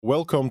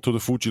welcome to the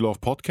FujiLove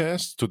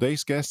podcast.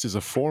 Today's guest is a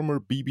former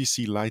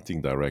BBC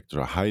lighting director,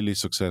 a highly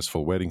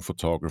successful wedding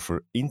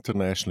photographer,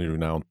 internationally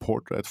renowned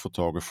portrait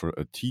photographer,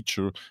 a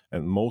teacher,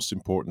 and most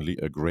importantly,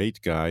 a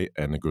great guy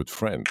and a good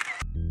friend.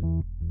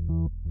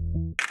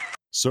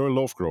 Sir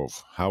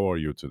Lovegrove, how are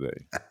you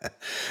today?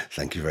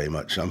 Thank you very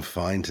much. I'm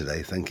fine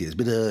today. Thank you. It's a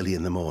bit early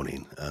in the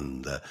morning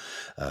and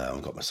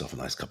I've got myself a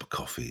nice cup of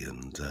coffee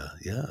and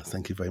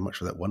thank you very much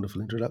for that wonderful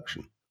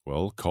introduction.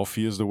 Well,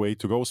 coffee is the way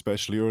to go,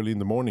 especially early in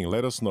the morning.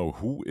 Let us know,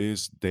 who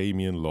is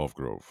Damien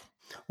Lovegrove?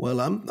 Well,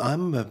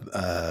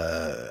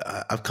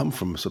 I've come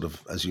from sort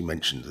of, as you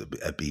mentioned,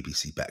 a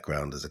BBC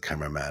background as a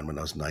cameraman when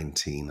I was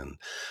 19, and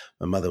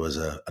my mother was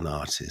an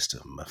artist,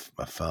 and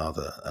my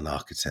father an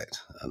architect,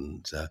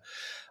 and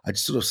I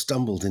just sort of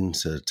stumbled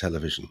into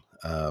television,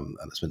 and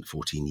I spent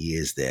 14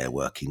 years there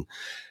working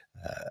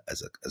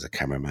as a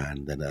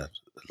cameraman, then a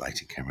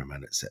lighting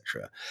cameraman,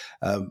 etc.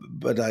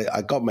 But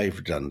I got made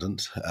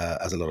redundant,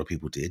 as a lot of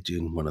people did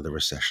during one of the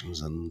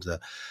recessions, and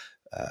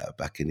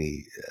back in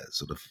the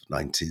sort of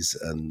 90s,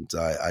 and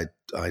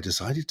I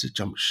decided to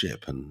jump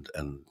ship and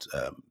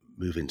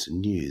move into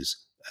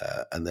news,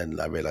 and then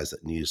I realised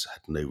that news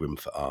had no room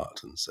for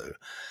art, and so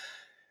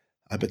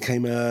I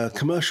became a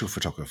commercial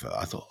photographer.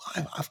 I thought,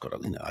 I've got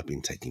to, I've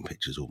been taking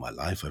pictures all my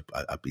life.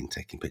 I've been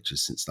taking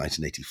pictures since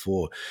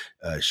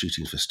 1984,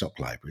 shooting for stock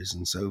libraries.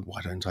 And so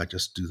why don't I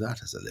just do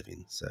that as a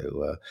living?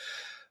 So,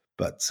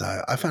 but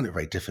I found it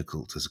very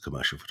difficult as a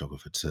commercial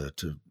photographer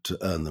to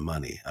earn the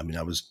money. I mean,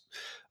 I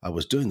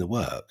was doing the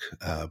work,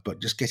 but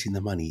just getting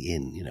the money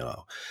in,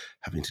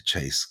 having to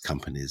chase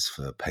companies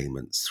for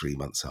payments 3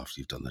 months after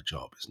you've done the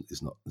job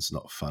is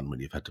not fun when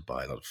you've had to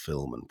buy a lot of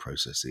film and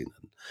processing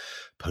and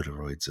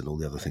Polaroids and all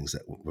the other things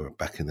that were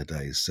back in the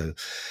days. So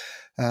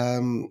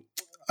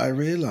I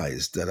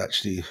realized that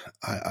actually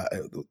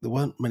there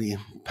weren't many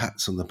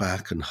pats on the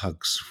back and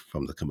hugs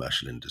from the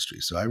commercial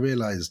industry. So I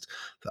realized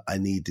that I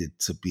needed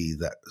to be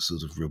that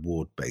sort of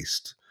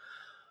reward-based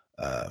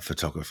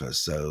photographer.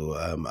 So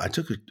I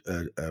took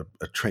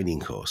a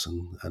training course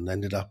and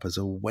ended up as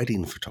a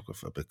wedding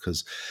photographer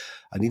because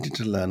I needed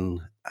to learn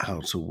how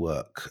to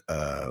work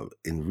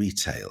in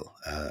retail,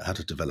 how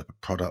to develop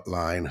a product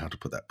line, how to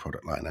put that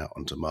product line out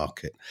onto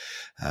market,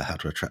 how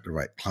to attract the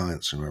right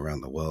clients from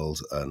around the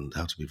world, and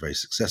how to be very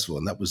successful.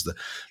 And that was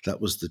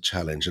the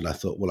challenge. And I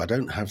thought, well, I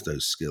don't have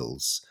those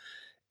skills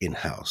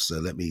in-house, so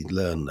let me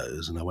learn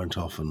those. And I went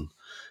off and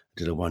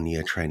did a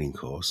 1-year training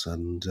course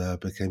and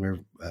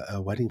became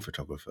a wedding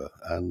photographer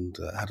and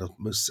had a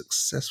most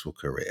successful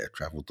career,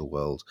 traveled the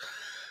world,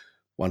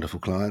 wonderful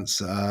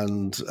clients.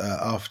 And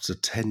after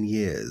 10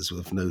 years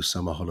with no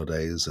summer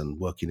holidays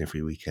and working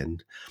every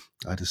weekend,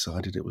 I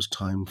decided it was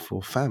time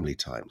for family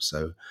time.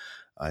 So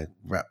I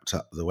wrapped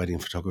up the wedding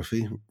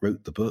photography,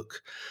 wrote the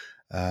book,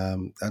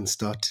 and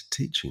started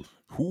teaching.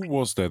 Who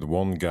was that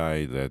one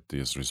guy that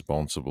is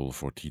responsible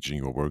for teaching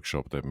your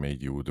workshop that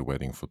made you the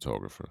wedding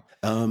photographer?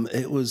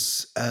 It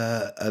was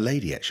a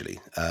lady, actually,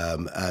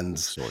 and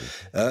Sorry,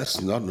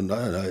 it's not.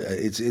 No.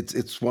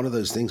 It's one of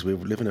those things. We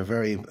live in a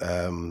very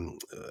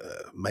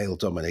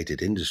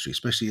male-dominated industry,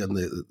 especially on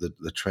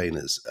the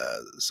trainers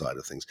side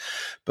of things.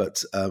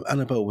 But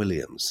Annabelle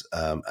Williams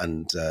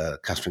and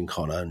Catherine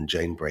Connor and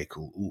Jane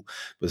Brakel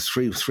were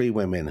three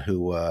women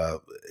who were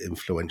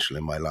influential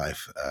in my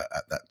life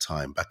at that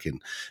time, back in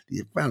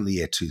around the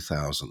year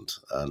 2000,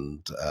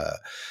 and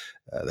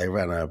they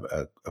ran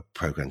a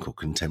program called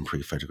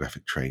Contemporary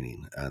Photographic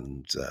Training,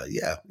 and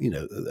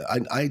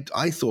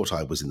I thought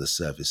I was in the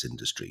service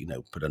industry,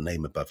 put a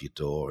name above your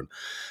door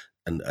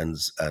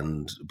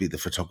and be the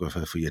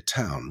photographer for your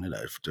town,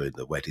 for doing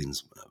the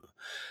weddings,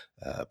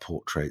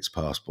 portraits,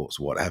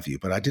 passports, what have you.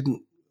 But I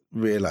didn't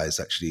realize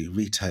actually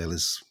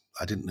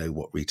I didn't know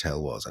what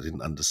retail was. I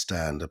didn't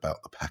understand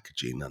about the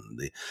packaging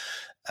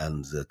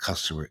and the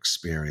customer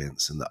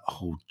experience and that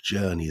whole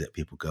journey that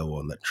people go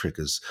on that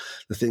triggers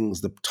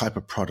the type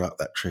of product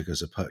that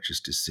triggers a purchase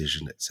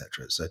decision,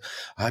 etc. So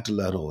I had to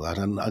learn all that,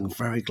 and I'm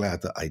very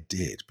glad that I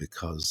did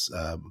because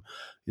I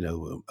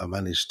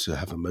managed to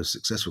have a most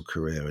successful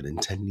career, and in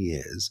 10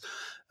 years,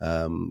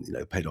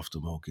 paid off the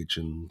mortgage,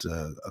 and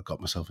I got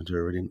myself into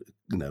a really,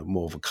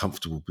 more of a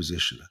comfortable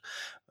position,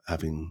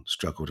 having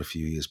struggled a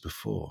few years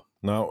before.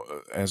 Now,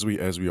 as we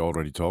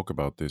already talk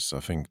about this, I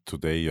think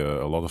today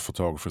a lot of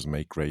photographers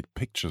make great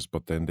pictures,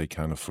 but then they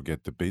kind of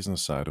forget the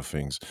business side of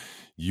things.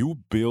 You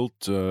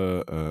built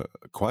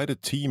quite a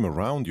team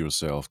around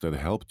yourself that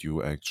helped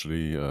you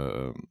actually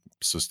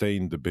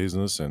sustain the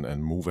business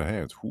and move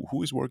ahead.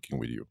 Who is working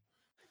with you?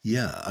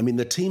 Yeah, I mean,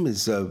 the team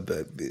is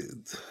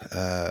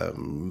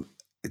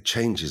it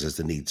changes as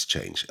the needs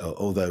change.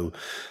 Although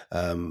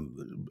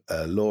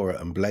Laura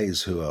and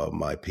Blaze, who are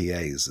my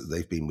PAs,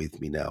 they've been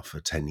with me now for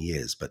 10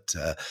 years. But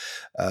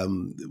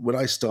when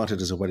I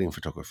started as a wedding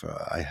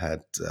photographer, I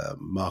had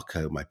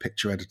Marco, my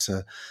picture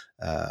editor,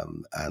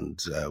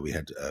 and we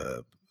had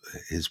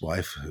his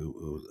wife,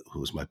 who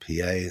was my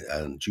PA,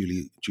 and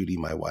Julie,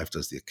 my wife,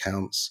 does the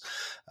accounts,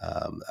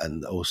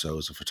 and also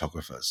as a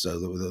photographer. So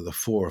the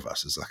four of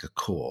us is like a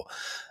core.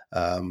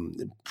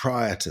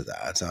 Prior to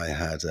that, I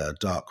had a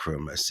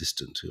darkroom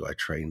assistant who I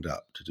trained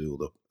up to do all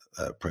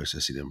the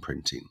processing and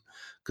printing,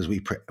 because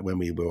when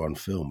we were on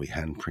film, we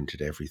hand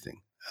printed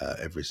everything.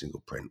 Every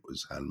single print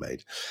was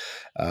handmade,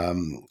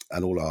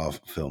 and all our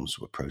films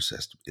were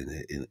processed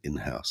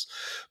in-house.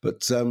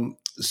 But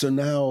so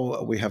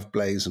now we have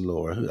Blaze and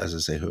Laura, who, as I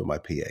say, who are my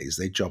PAs.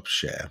 They job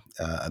share,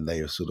 and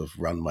they sort of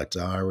run my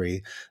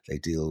diary. They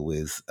deal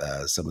with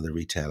some of the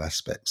retail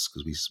aspects,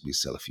 because we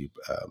sell a few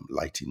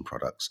lighting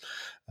products,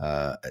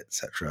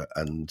 etc.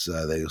 And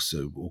they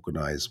also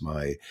organise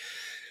my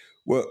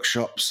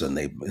workshops, and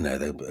they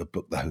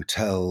book the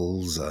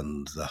hotels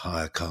and the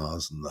hire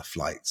cars and the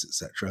flights,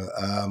 etc.,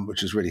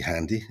 which is really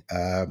handy.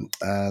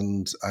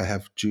 And I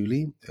have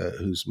Julie,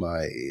 who's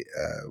my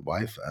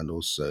wife and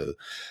also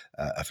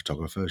a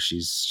photographer.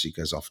 She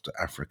goes off to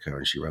Africa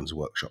and she runs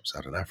workshops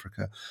out in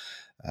Africa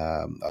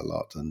a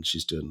lot, and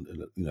she's doing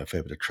a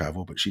fair bit of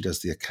travel, but she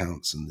does the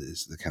accounts and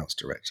is the accounts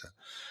director.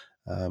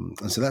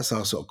 And so that's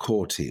our sort of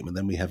core team. And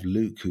then we have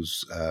Luke,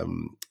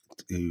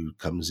 who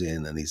comes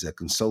in, and he's a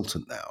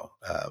consultant now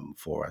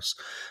for us,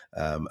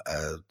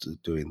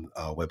 doing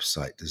our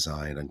website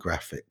design and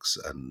graphics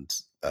and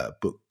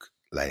book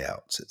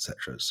layouts,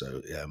 etc.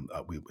 So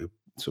we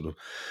sort of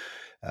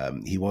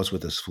he was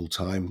with us full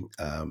time,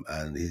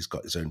 and he's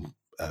got his own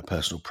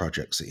personal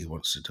projects that he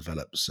wants to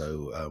develop.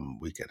 So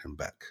we get him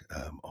back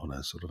on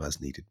a sort of as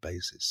needed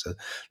basis. So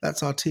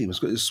that's our team. It's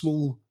got a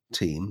small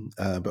team,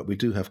 but we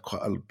do have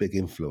quite a big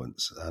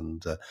influence,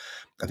 and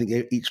I think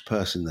each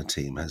person in the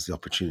team has the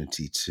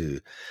opportunity to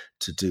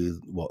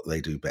do what they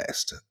do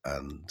best,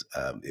 and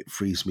it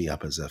frees me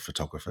up as a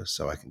photographer,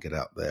 so I can get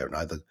out there and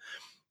either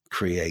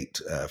create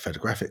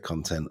photographic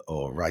content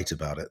or write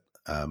about it.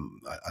 I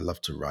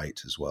love to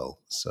write as well,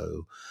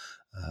 so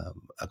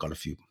I've got a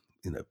few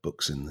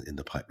books in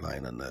the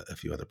pipeline, and a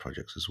few other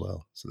projects as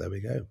well. So there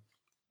we go.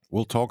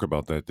 We'll talk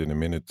about that in a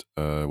minute.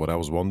 What I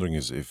was wondering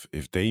is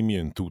if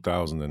Damien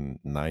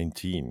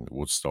 2019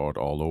 would start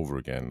all over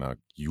again,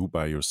 you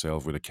by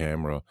yourself with a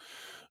camera,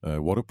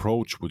 what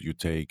approach would you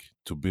take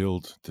to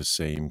build the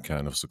same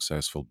kind of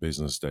successful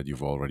business that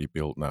you've already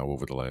built now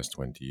over the last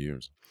 20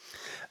 years?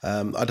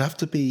 I'd have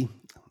to be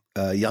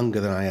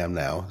younger than I am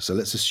now. So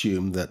let's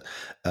assume that,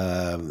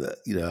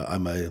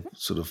 I'm a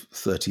sort of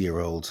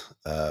 30-year-old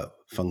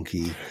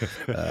funky,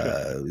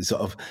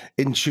 sort of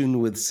in tune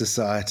with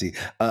society.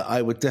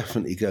 I would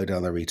definitely go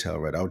down the retail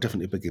road. I would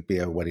definitely be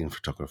a wedding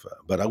photographer,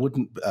 but I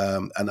wouldn't.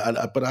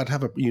 But I'd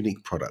have a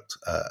unique product,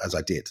 as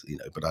I did,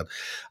 But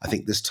I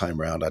think this time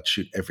around I'd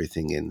shoot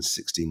everything in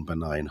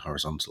 16:9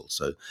 horizontal,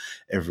 so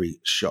every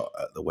shot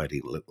at the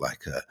wedding looked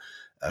like a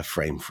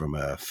frame from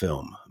a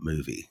film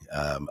movie.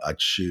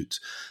 I'd shoot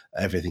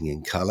everything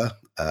in color,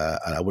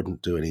 and I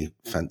wouldn't do any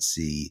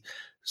fancy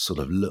sort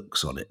of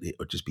looks on it. It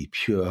would just be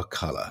pure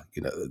color.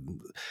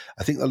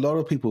 I think a lot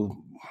of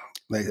people,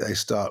 they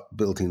start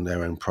building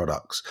their own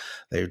products.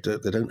 They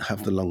don't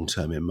have the long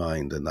term in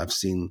mind, and I've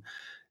seen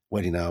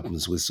wedding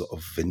albums with sort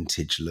of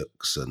vintage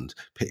looks and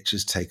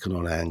pictures taken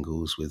on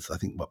angles with, I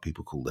think, what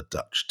people call the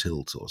Dutch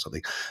tilt or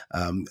something.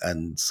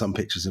 And some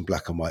pictures in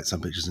black and white,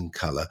 some pictures in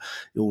color,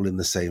 all in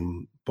the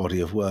same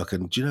body of work.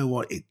 And do you know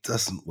what? It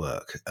doesn't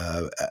work.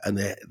 And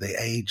they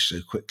age so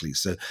quickly.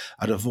 So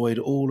I'd avoid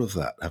all of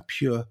that. Have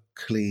pure,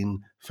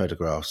 clean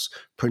photographs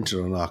printed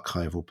on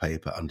archival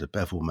paper under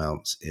bevel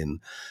mounts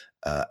in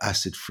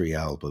acid-free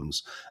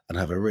albums, and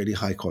have a really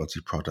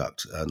high-quality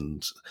product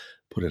and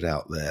put it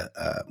out there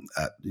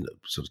at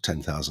sort of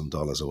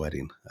 $10,000 a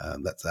wedding.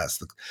 That's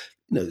the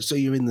so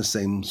you're in the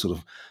same sort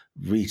of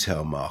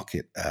retail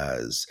market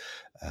as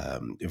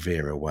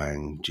Vera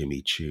Wang,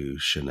 Jimmy Choo,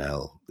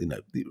 Chanel.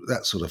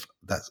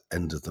 That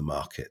end of the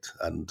market,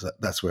 and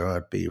that's where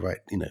I'd be right.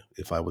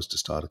 If I was to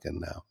start again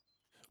now.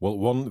 Well,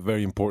 one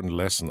very important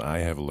lesson I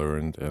have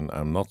learned, and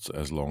I'm not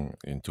as long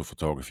into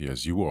photography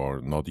as you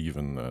are, not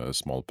even a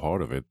small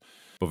part of it,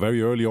 but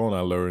very early on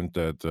I learned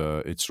that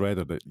it's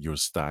rather that your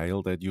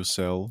style that you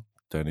sell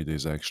than it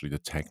is actually the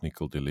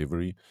technical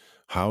delivery.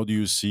 How do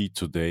you see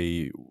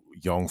today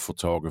young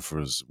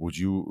photographers? Would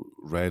you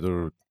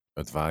rather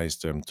advise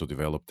them to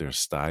develop their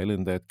style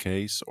in that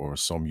case, or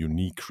some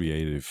unique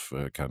creative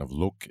kind of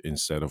look,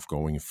 instead of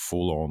going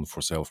full on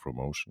for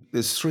self-promotion?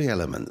 There's three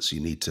elements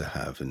you need to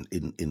have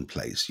in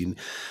place. You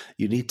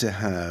need to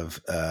have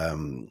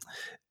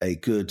a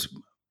good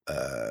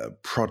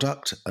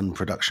product and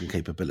production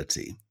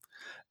capability,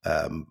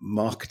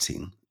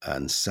 marketing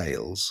and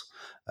sales,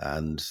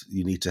 and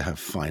you need to have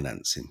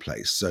finance in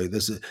place. So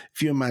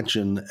if you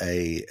imagine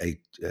a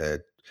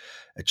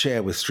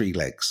chair with three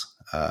legs,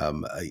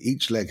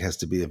 each leg has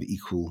to be of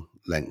equal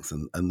length,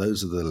 and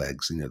those are the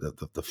legs.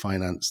 The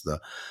finance, the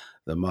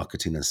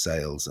marketing and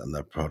sales, and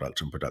the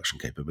product and production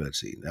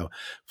capability. Now,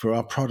 for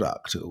our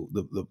product,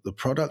 the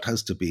product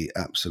has to be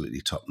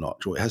absolutely top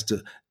notch, or it has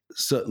to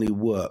certainly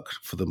work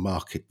for the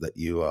market that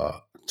you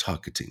are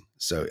targeting.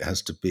 So it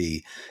has to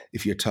be,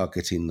 if you're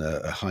targeting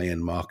a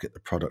high-end market, the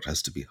product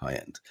has to be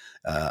high-end.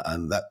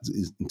 And that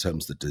is in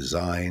terms of the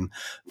design,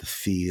 the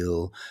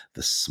feel,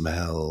 the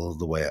smell,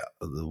 the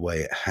way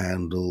it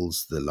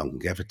handles, the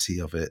longevity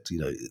of it,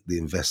 the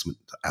investment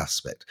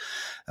aspect.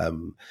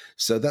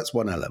 So that's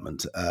one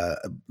element.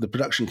 The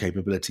production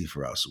capability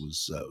for us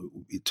was,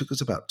 it took us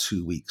about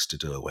 2 weeks to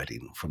do a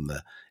wedding,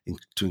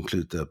 to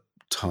include the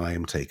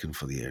time taken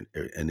for the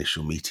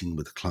initial meeting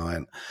with the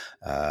client,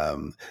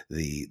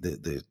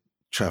 the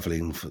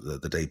traveling for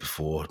the day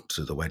before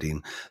to the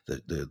wedding,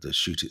 the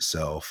shoot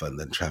itself, and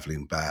then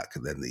traveling back,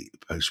 and then the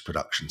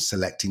post-production,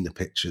 selecting the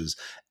pictures,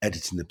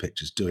 editing the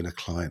pictures, doing a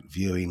client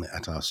viewing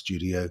at our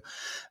studio,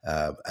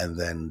 and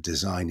then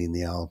designing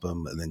the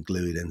album, and then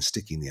gluing and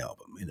sticking the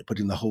album,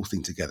 putting the whole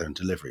thing together and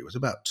delivery. It was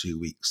about 2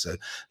 weeks. So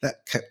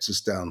that kept us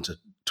down to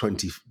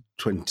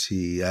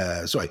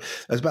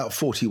there's about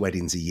 40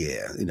 weddings a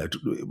year.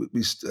 When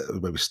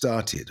we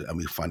started, and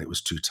we found it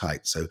was too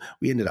tight, so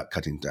we ended up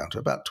cutting down to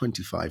about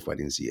 25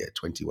 weddings a year,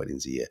 20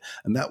 weddings a year,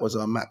 and that was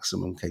our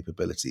maximum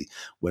capability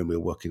when we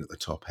were working at the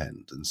top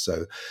end. And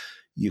so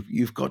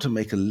you've got to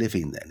make a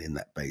living then in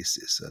that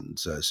basis, and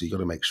so you've got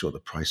to make sure the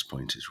price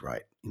point is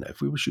right.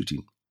 If we were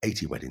shooting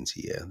 80 weddings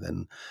a year,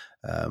 then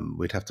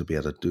we'd have to be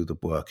able to do the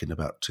work in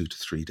about 2 to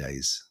 3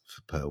 days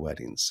per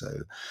wedding.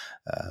 So,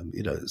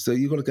 so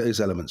you've got to get those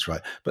elements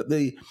right. But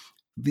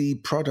the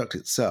product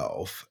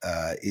itself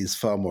is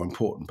far more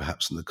important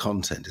perhaps than the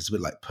content. It's a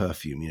bit like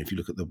perfume. If you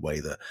look at the way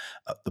the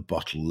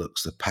bottle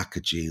looks, the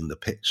packaging, the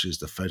pictures,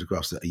 the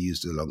photographs that are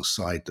used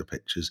alongside the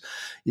pictures,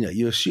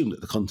 you assume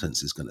that the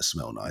contents is going to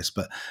smell nice,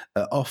 but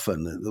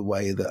often the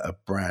way that a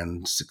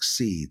brand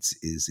succeeds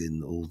is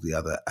in all the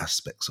other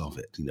aspects of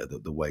it,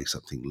 the way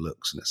something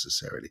looks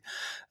necessarily.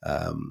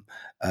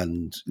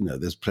 And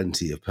there's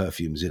plenty of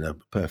perfumes in a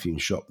perfume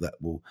shop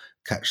that will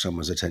catch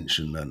someone's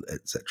attention, and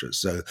etc.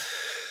 So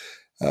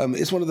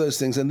it's one of those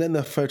things. And then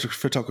the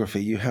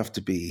photography, you have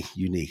to be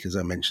unique. As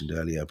I mentioned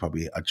earlier,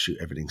 probably I'd shoot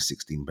everything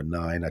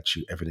 16:9. I'd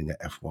shoot everything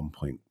at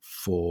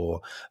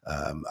f1.4.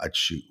 I'd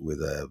shoot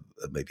with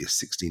maybe a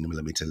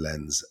 16mm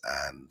lens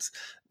and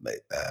a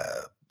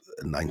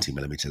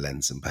 90mm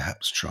lens, and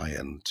perhaps try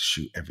and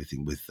shoot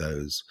everything with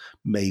those.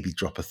 Maybe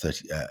drop a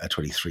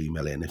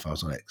 23mm if I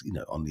was on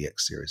the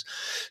X series.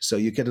 So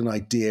you get an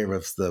idea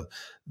of the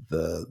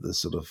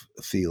sort of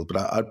feel.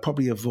 But I'd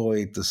probably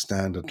avoid the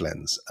standard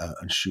lens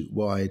and shoot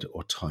wide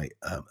or tight,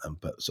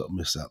 but sort of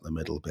miss out the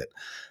middle bit,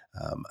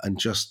 and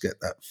just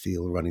get that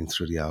feel running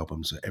through the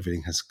album so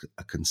everything has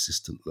a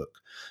consistent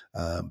look.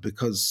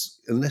 Because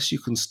unless you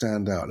can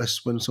stand out,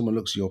 unless when someone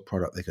looks at your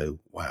product, they go,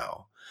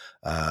 wow.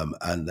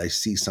 And they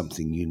see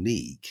something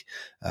unique,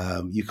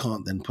 you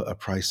can't then put a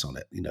price on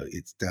it.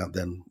 It's down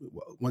then.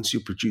 Once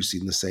you're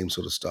producing the same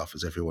sort of stuff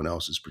as everyone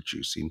else is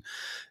producing,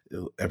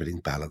 everything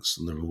balanced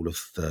on the rule of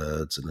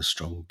thirds and a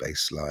strong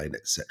bass line,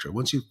 etc.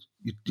 Once you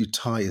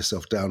tie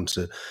yourself down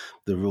to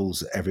the rules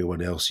that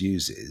everyone else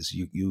uses,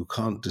 you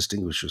can't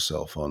distinguish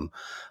yourself on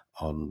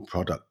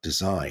product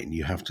design.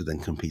 You have to then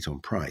compete on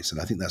price. And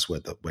I think that's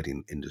where the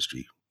wedding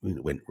industry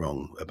went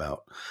wrong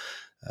about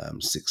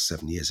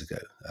 6-7 years ago.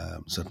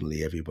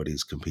 Suddenly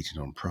everybody's competing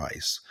on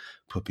price,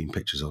 putting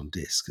pictures on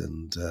disc,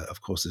 and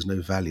of course there's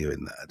no value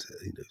in that.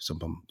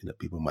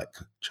 People might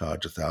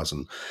charge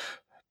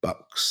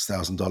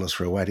 $1,000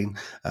 for a wedding,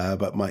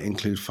 but might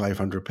include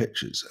 500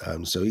 pictures.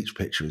 So each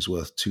picture is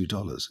worth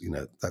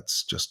 $2.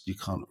 That's just, you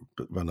can't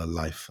run a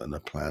life and a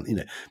plan.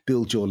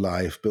 Build your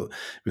life,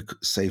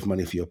 save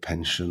money for your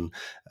pension,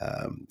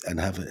 and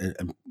have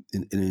and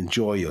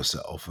enjoy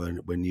yourself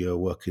when you're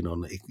working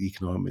on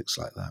economics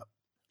like that.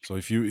 So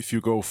if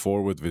you go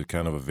forward with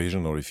kind of a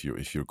vision, or if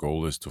your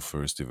goal is to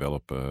first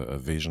develop a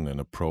vision and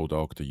a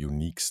product, a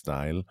unique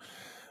style,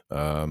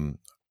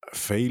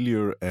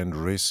 failure and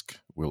risk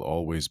will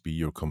always be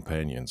your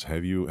companions.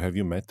 Have you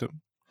met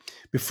them?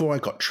 Before I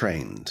got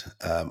trained,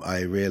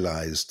 I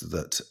realized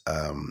that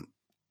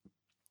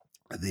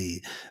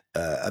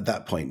at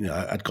that point,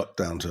 I'd got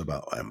down to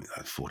about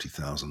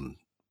 £40,000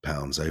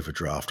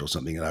 overdraft or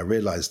something, and I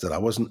realized that I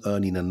wasn't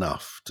earning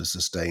enough to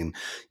sustain.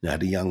 I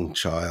had a young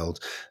child,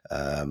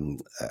 the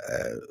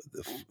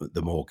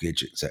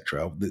mortgage,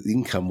 etc. The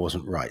income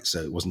wasn't right,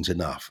 so it wasn't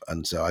enough,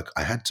 and so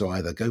I had to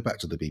either go back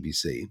to the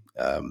BBC.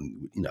 I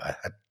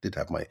did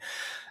have my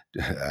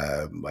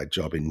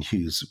job in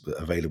news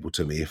available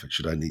to me if it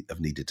should only have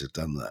needed to have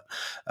done that,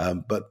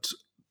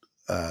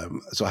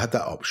 so I had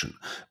that option,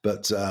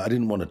 but I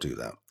didn't want to do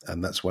that.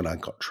 And that's when I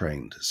got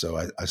trained. So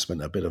I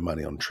spent a bit of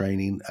money on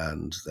training,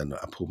 and then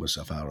I pulled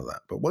myself out of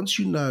that. But once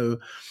you know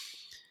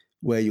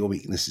where your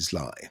weaknesses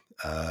lie,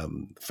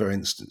 for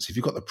instance, if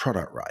you've got the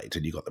product right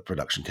and you've got the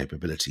production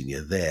capability and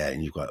you're there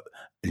and you've got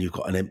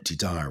an empty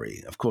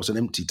diary, of course, an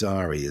empty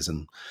diary is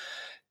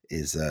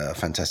a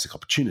fantastic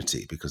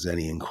opportunity, because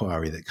any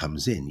inquiry that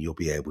comes in, you'll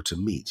be able to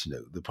meet.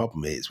 The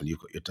problem is when you've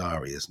got your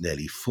diary is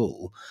nearly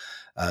full.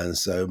 And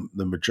so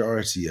the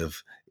majority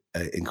of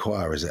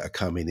inquiries that are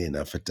coming in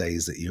are for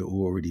days that you're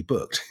already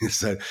booked.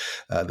 So,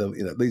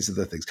 these are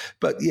the things.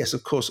 But yes,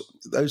 of course,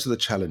 those are the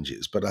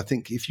challenges. But I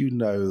think if you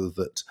know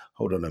that,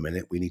 hold on a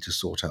minute, we need to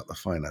sort out the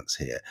finance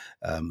here,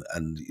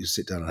 and you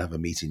sit down and have a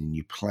meeting and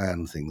you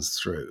plan things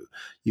through,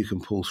 you can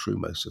pull through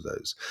most of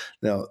those.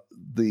 Now,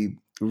 the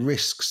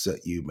risks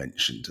that you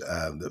mentioned,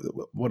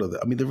 what are the?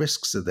 I mean, the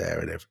risks are there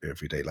in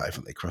everyday life,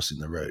 and they crossing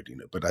the road,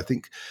 But I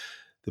think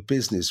the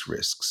business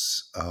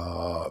risks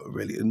are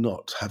really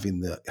not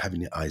having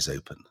your eyes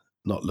open,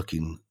 not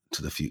looking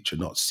to the future,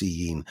 not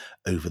seeing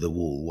over the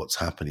wall what's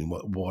happening,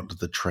 what are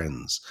the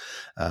trends,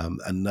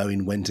 and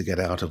knowing when to get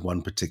out of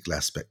one particular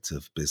aspect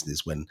of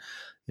business when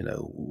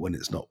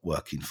it's not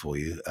working for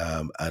you,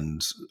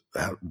 and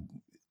how,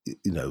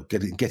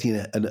 getting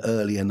an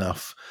early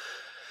enough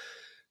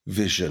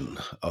vision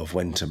of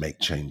when to make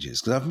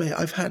changes, because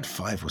I've had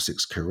 5 or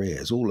 6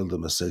 careers, all of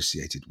them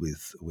associated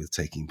with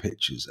taking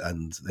pictures,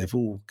 and they've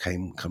all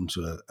come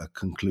to a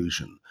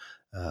conclusion,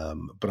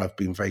 but I've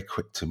been very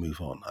quick to move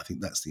on. I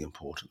think that's the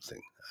important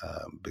thing,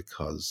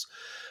 because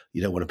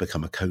you don't want to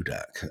become a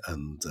Kodak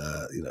and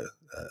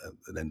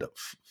end up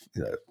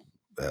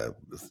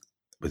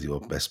with your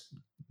best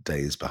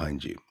days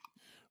behind you.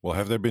 Well,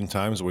 have there been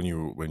times when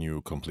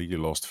you completely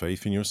lost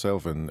faith in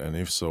yourself, and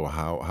if so,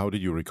 how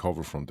did you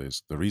recover from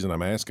this? The reason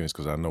I'm asking is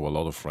because I know a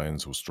lot of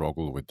friends who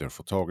struggle with their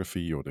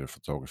photography or their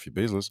photography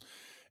business,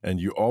 and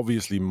you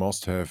obviously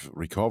must have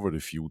recovered a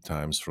few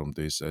times from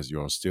this, as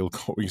you are still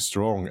going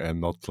strong and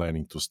not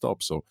planning to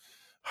stop. So,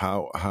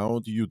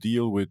 how do you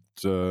deal with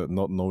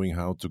not knowing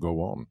how to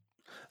go on?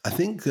 I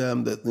think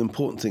that the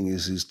important thing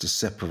is to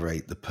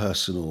separate the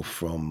personal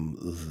from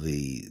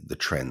the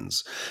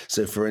trends.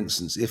 So, for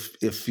instance,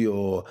 if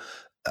you're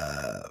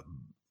uh,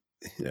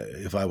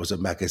 if I was a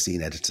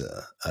magazine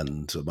editor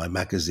and my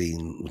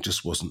magazine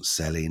just wasn't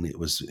selling, it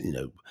was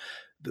the,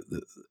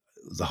 the,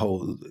 the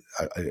whole.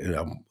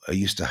 I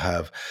used to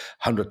have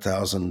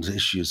 100,000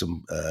 issues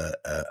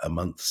a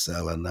month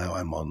sell, and now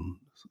I'm on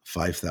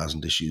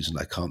 5,000 issues and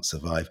I can't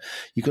survive.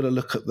 You've got to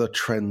look at the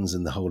trends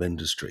in the whole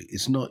industry.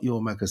 It's not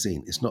your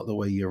magazine. It's not the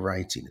way you're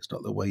writing. It's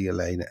not the way you're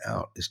laying it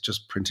out. It's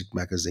just printed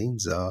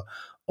magazines are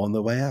on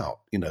the way out.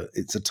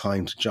 It's a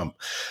time to jump.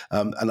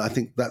 And I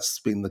think that's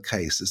been the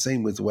case. The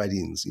same with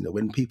weddings.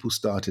 When people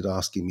started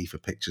asking me for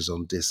pictures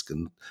on disc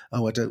and,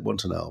 oh, I don't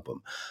want an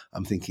album,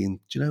 I'm thinking,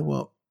 do you know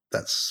what?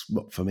 That's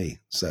not for me.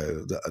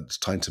 So it's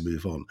time to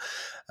move on.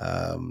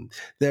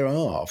 There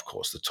are, of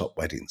course, the top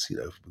weddings,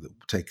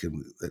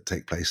 that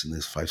take place in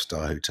these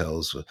 5-star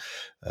hotels with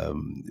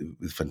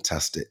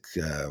fantastic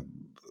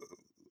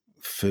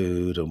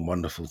food and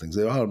wonderful things.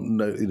 There are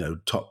no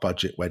top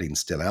budget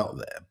weddings still out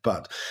there,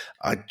 but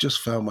I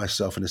just found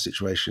myself in a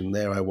situation.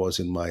 There I was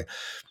in my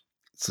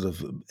sort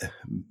of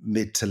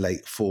mid to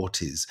late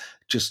 40s,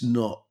 just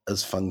not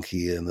as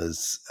funky and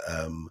as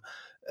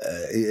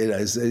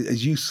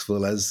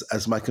useful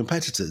as my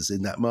competitors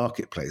in that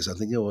marketplace. I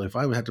think, if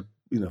I had to,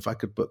 if I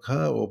could book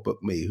her or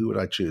book me, who would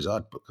I choose?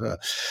 I'd book her.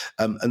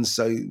 And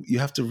so you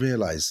have to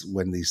realize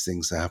when these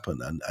things happen,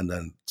 and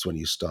then it's when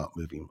you start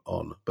moving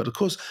on. But of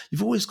course,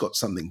 you've always got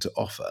something to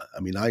offer. I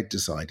mean, I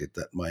decided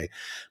that with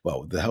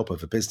the help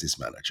of a business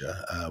manager,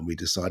 we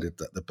decided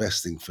that the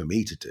best thing for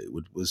me to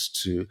do was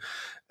to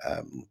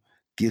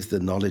give the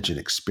knowledge and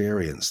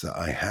experience that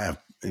I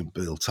have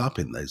built up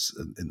in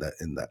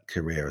that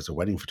career as a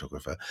wedding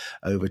photographer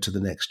over to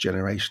the next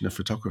generation of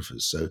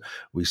photographers. So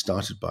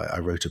I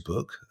wrote a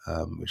book,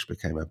 which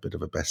became a bit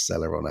of a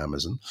bestseller on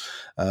Amazon,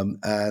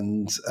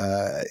 and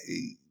I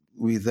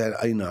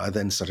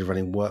then started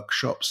running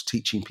workshops,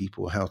 teaching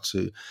people how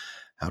to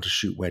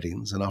shoot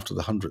weddings. And after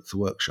the 100th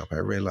workshop, I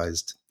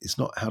realized it's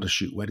not how to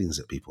shoot weddings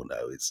that people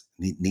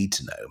need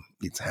to know.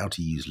 It's how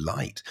to use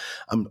light.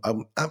 I'm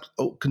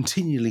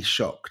continually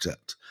shocked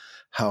at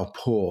how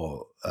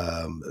poor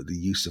the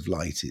use of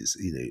light is,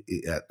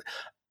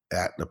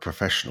 at the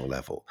professional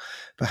level,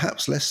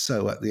 perhaps less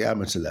so at the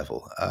amateur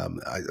level.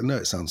 I know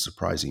it sounds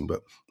surprising,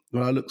 but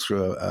when I look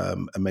through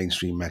a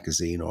mainstream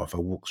magazine, or if I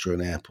walk through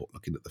an airport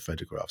looking at the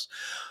photographs,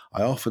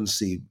 I often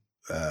see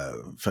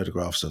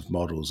photographs of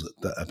models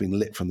that have been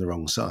lit from the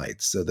wrong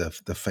side. So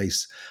the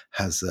face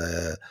has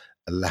a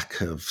lack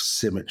of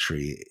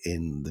symmetry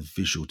in the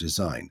visual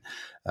design,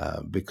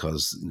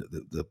 because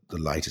the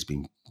light has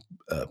been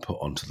put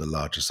onto the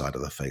larger side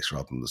of the face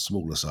rather than the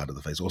smaller side of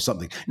the face, or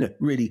something.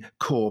 Really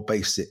core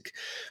basic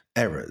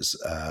errors,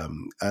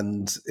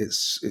 and it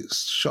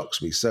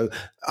shocks me. So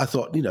I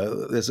thought,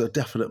 there's a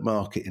definite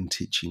market in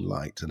teaching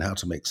light and how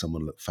to make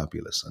someone look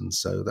fabulous, and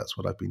so that's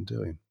what I've been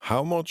doing.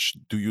 How much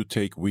do you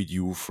take with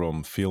you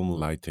from film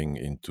lighting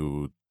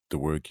into the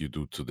work you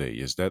do today?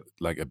 Is that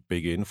like a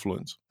big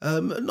influence?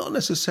 Not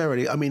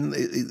necessarily. I mean,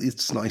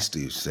 it's nice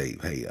to say,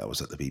 hey, I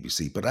was at the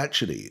BBC, but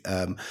actually,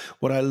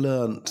 what I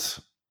learned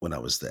when I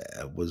was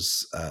there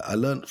was I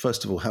learned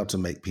first of all how to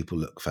make people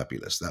look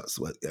fabulous. That's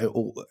what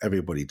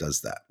everybody does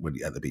that when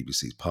at the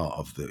BBC. It's part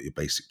of your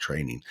basic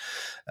training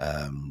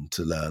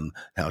to learn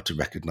how to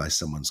recognise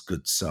someone's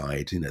good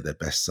side, their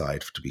best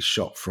side to be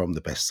shot from,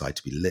 the best side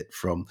to be lit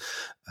from,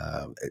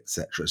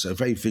 etc. So a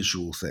very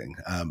visual thing.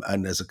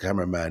 And as a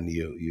cameraman,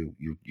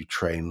 you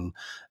train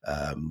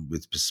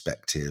with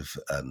perspective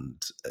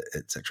and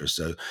etc.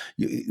 So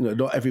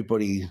not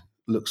everybody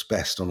looks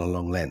best on a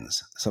long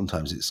lens.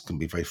 Sometimes it can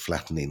be very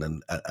flattening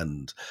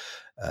and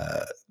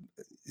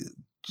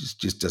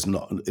just does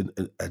not.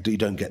 You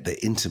don't get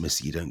the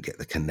intimacy, you don't get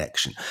the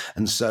connection,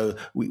 and so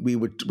we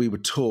were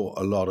taught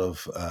a lot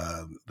of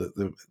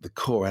the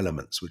core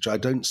elements, which I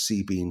don't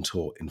see being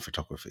taught in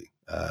photography,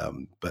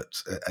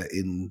 but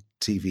in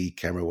TV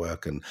camera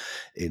work and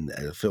in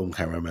film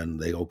cameramen,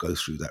 they all go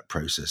through that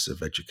process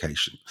of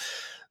education.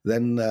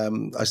 Then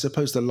I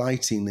suppose the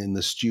lighting in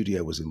the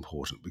studio was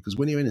important, because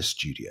when you're in a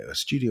studio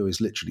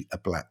is literally a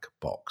black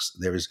box.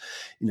 There is,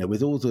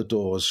 with all the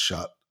doors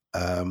shut,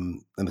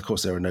 and of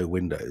course there are no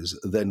windows,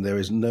 then there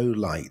is no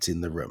light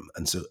in the room.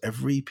 And so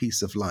every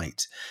piece of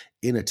light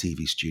in a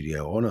TV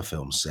studio, on a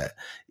film set,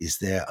 is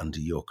there under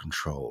your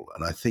control.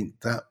 And I think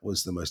that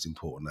was the most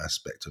important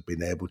aspect of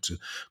being able to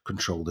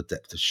control the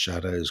depth of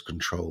shadows,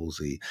 control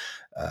the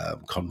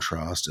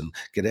contrast, and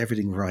get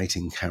everything right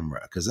in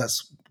camera, because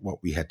that's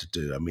what we had to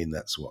do. I mean,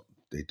 that's what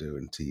they do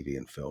in TV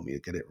and film. You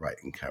get it right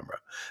in camera.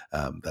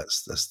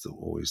 That's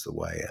always the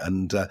way.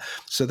 And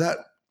so that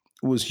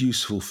was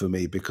useful for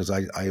me, because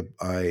I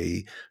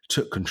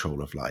took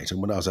control of light.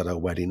 And when I was at a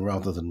wedding,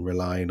 rather than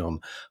relying on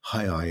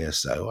high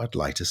ISO, I'd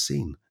light a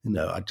scene.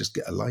 I'd just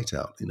get a light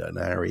out, an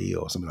Arri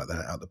or something like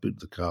that out the boot of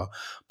the car,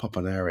 pop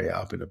an Arri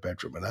up in a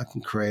bedroom, and I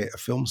can create a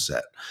film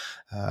set.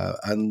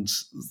 And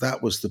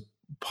that was the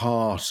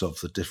part of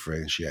the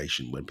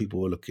differentiation. When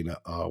people were looking at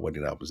our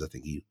wedding albums, they're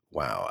thinking,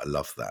 wow, I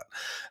love that.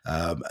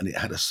 And it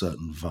had a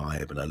certain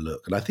vibe and a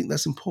look. And I think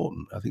that's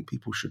important. I think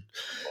people should,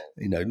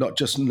 not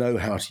just know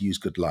how to use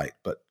good light,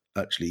 but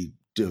actually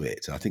do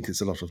it. I think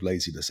there's a lot of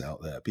laziness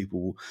out there.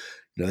 People,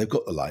 they've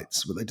got the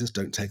lights, but they just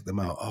don't take them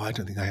out. Oh, I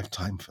don't think I have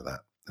time for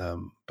that.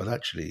 But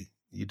actually,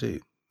 you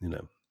do,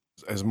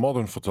 As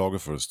modern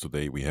photographers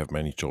today, we have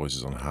many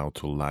choices on how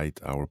to light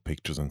our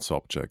pictures and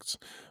subjects.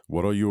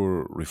 What are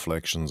your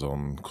reflections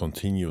on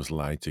continuous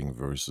lighting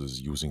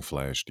versus using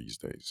flash these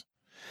days?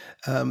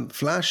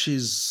 Flash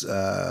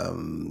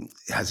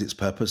has its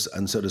purpose,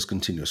 and so does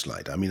continuous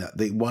light. I mean,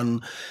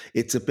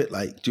 it's a bit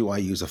like, do I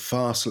use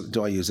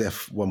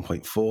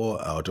f1.4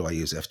 or do I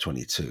use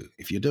f22?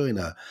 If you're doing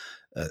a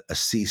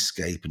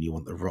seascape and you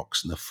want the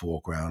rocks in the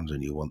foreground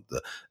and you want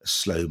the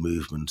slow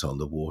movement on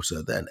the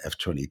water, then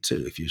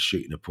f22. If you're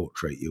shooting a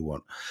portrait, you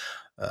want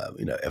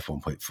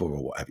f1.4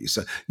 or what have you.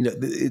 So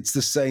it's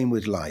the same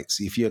with lights.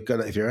 If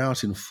you're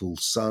out in full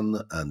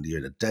sun and you're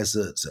in a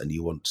desert and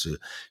you want to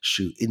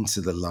shoot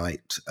into the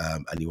light,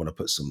 and you want to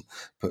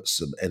put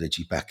some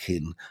energy back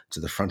in to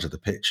the front of the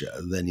picture,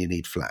 then you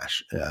need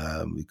flash,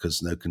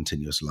 because no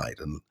continuous light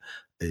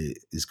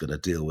is going to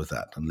deal with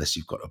that unless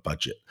you've got a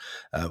budget.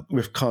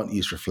 We can't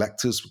use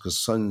reflectors, because as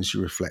soon as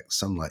you reflect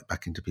sunlight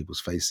back into people's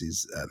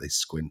faces, they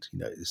squint.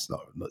 It's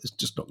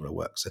just not going to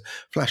work. So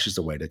flash is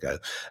the way to go.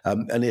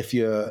 And if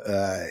you're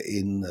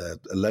in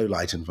a low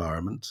light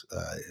environment,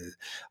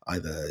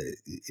 either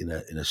in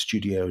a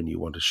studio and you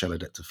want a shallow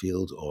depth of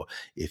field, or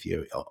if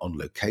you're on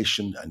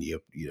location and you're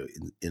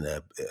in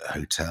a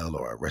hotel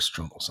or a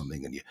restaurant or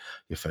something, and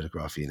you're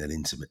photographing an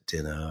intimate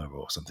dinner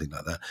or something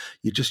like that,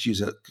 you just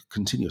use a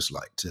continuous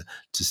light to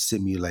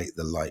simulate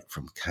the light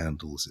from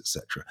candles,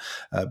 etc.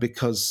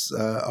 Because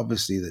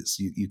obviously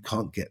you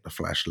can't get the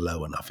flash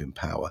low enough in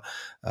power,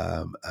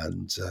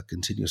 and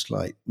continuous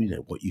light,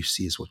 what you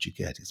see is what you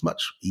get. It's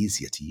much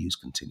easier to use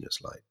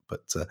continuous light,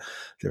 but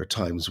there are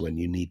times when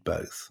you need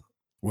both.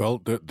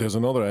 Well, there's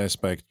another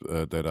aspect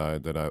that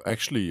I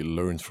actually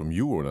learned from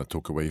you, and I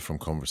took away from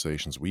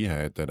conversations we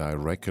had, that I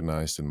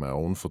recognized in my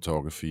own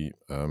photography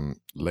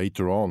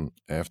later on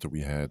after we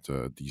had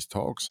these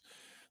talks.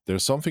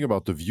 There's something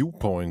about the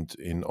viewpoint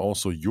in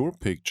also your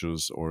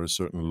pictures, or a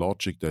certain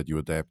logic that you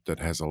adapt, that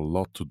has a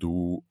lot to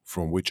do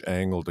from which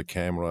angle the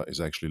camera is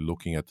actually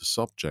looking at the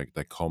subject,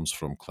 that comes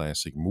from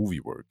classic movie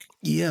work.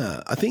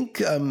 Yeah, I think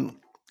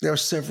there are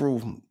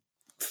several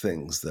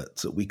things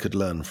that we could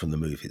learn from the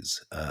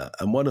movies.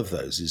 And one of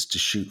those is to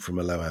shoot from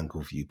a low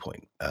angle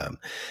viewpoint.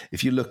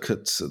 If you look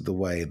at the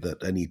way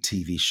that any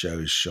TV show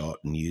is shot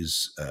and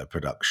use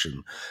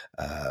production,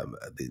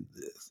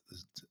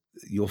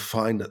 you'll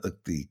find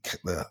that the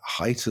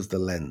height of the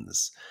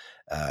lens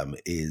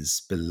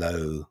is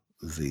below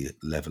the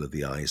level of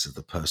the eyes of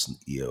the person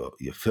you're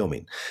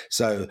filming.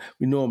 So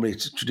we normally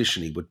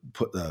traditionally would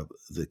put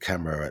the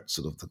camera at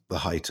sort of the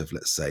height of,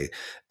 let's say,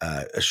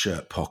 a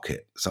shirt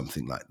pocket,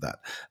 something like that,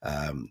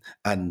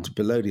 and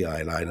below the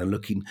eye line, and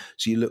looking.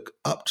 So you look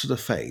up to the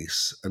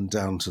face and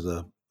down to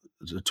the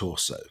the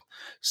torso.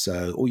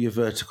 So all your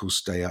verticals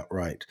stay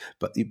upright.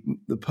 But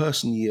the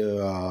person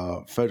you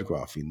are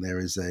photographing,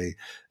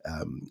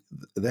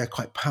 they're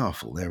quite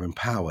powerful. They're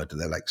empowered.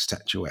 They're like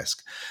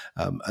statuesque.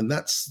 And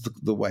that's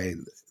the way,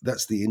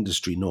 that's the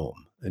industry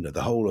norm.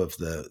 The whole of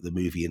the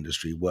movie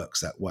industry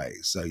works that way.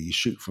 So you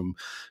shoot from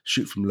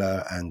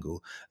lower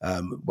angle,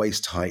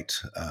 waist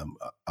height,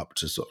 up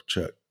to sort of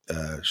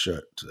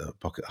shirt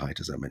pocket height,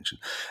 as I mentioned,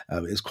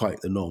 is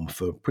quite the norm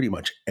for pretty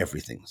much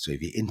everything. So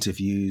if you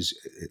interviews,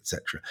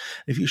 etc.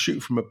 If you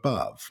shoot from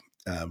above,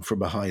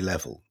 from a high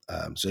level,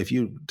 so if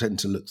you tend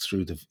to look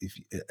through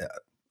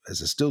as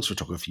a stills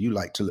photographer, you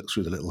like to look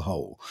through the little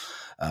hole,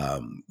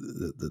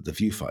 the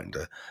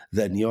viewfinder,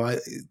 then you're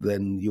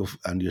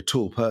and you're a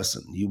tall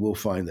person, you will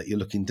find that you're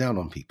looking down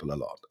on people a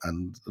lot,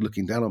 and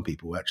looking down on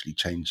people actually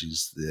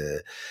changes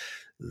the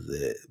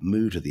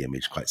mood of the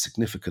image quite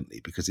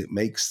significantly, because it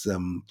makes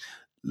them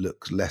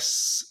look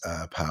less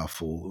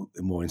powerful,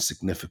 more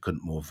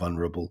insignificant, more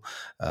vulnerable.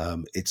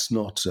 It's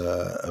not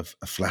a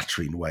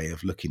flattering way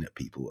of looking at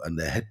people, and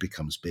their head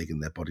becomes big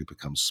and their body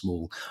becomes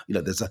small.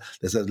 There's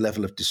a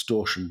level of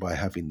distortion by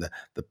having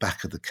the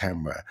back of the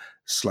camera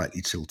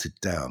slightly tilted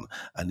down,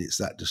 and it's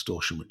that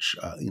distortion which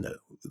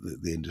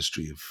the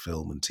industry of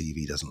film and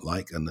TV doesn't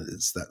like, and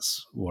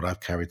that's what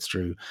I've carried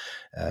through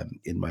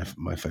in my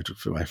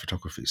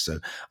photography. So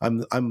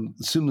I'm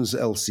as soon as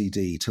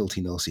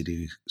tilting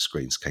LCD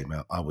screens came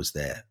out, I was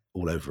there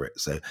all over it.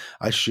 So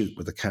I shoot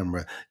with the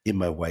camera in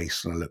my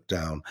waist and I look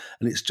down,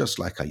 and it's just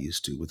like I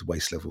used to with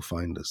waist level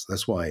finders.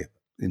 That's why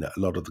a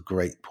lot of the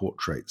great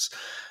portraits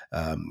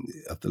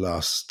of the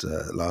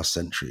last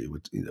century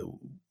would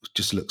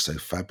just look so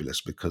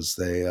fabulous, because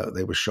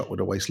they were shot with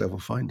a waist level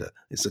finder.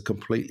 It's a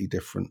completely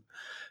different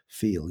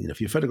feel.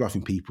 If you're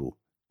photographing people,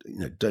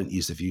 don't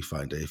use the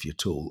viewfinder if you're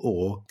tall,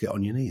 or get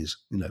on your knees.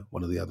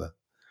 One or the other.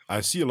 I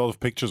see a lot of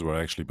pictures where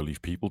I actually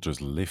believe people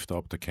just lift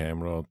up the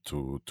camera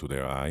to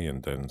their eye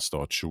and then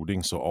start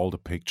shooting. So all the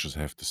pictures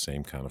have the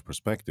same kind of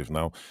perspective.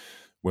 Now,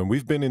 when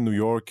we've been in New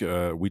York,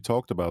 we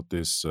talked about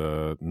this,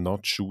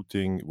 not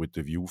shooting with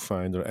the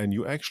viewfinder, and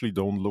you actually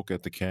don't look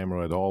at the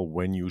camera at all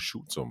when you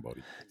shoot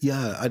somebody.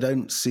 Yeah, I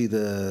don't see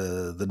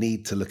the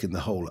need to look in the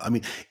hole. I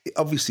mean,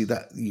 obviously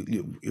that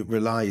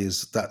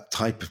that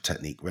type of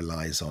technique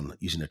relies on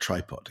using a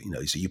tripod.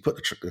 So you put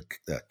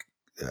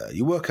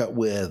you work out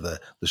where the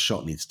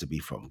shot needs to be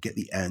from, get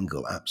the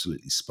angle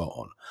absolutely spot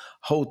on,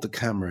 hold the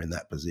camera in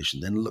that position,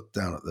 then look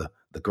down at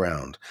the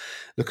ground,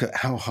 look at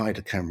how high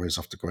the camera is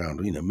off the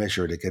ground,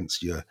 measure it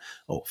against your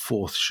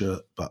fourth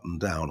shirt button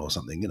down or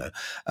something,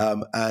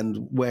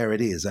 and where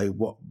it is,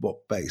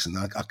 what base, and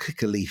I'll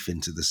kick a leaf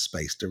into the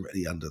space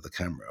directly under the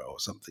camera or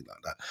something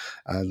like that,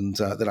 and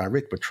then I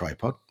rig my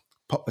tripod,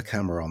 pop the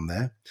camera on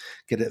there,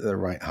 get it at the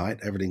right height,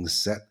 everything's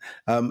set,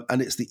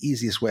 and it's the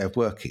easiest way of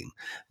working.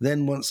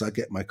 Then once I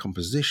get my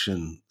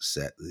composition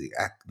set,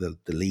 the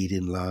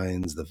lead-in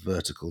lines, the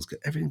verticals, get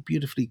everything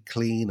beautifully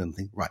clean, and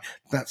think, right,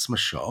 that's my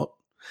shot.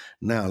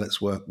 Now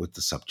let's work with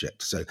the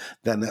subject. So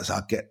then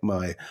I'll get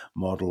my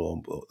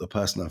model or the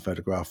person I'm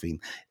photographing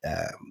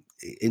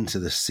into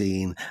the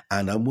scene,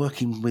 and I'm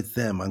working with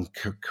them. I'm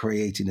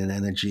creating an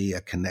energy, a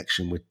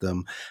connection with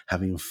them,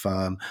 having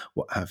fun,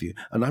 what have you.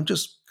 And I'm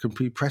just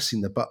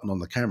pressing the button on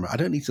the camera. I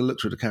don't need to look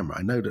through the camera.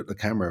 I know that the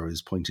camera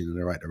is pointing in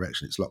the right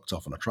direction. It's locked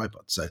off on a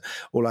tripod. So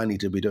all I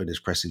need to be doing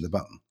is pressing the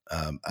button.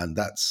 And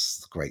that's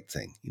the great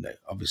thing.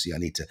 Obviously I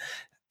need to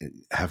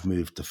have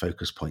moved the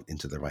focus point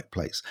into the right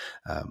place,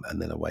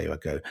 and then away I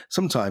go.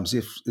 Sometimes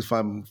if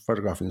I'm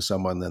photographing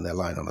someone, then they're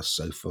lying on a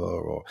sofa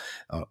or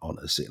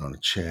sitting on a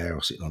chair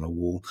or sitting on a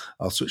wall,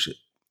 I'll switch it.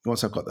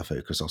 Once I've got the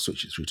focus, I'll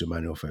switch it through to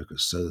manual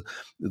focus so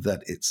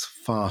that it's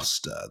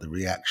faster, the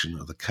reaction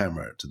of the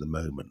camera to the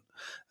moment,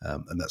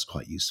 and that's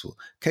quite useful.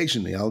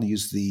 Occasionally, I'll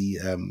use the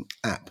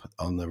app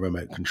on the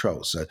remote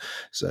control. So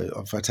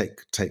if I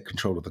take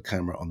control of the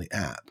camera on the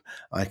app,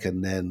 I can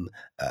then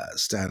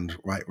stand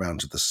right round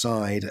to the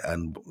side,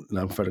 and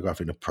I'm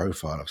photographing a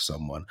profile of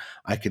someone.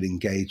 I can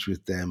engage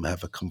with them,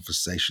 have a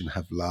conversation,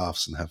 have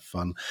laughs, and have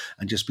fun,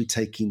 and just be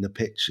taking the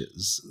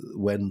pictures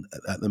when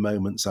at the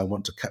moments I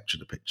want to capture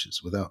the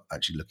pictures without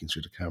actually looking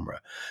through the camera,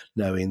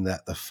 knowing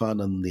that the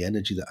fun and the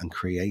energy that I'm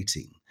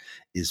creating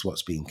is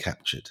what's being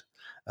captured.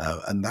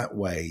 And that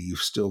way you've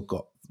still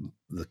got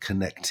the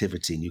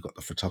connectivity and you've got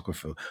the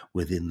photographer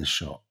within the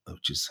shot,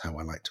 which is how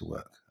I like to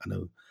work. I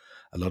know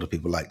a lot of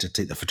people like to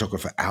take the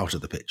photographer out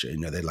of the picture.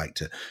 They like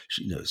to,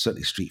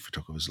 certainly street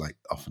photographers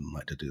often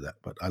like to do that,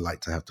 but I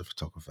like to have the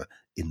photographer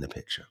in the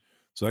picture.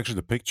 So actually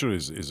the picture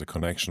is a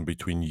connection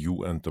between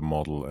you and the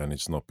model, and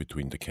it's not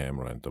between the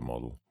camera and the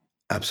model.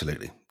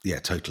 Absolutely. Yeah,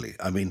 totally.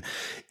 I mean,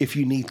 if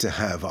you need to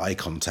have eye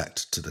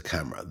contact to the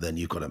camera, then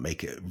you've got to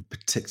make it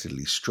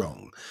particularly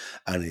strong.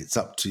 And it's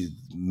up to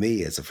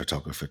me as a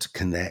photographer to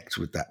connect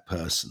with that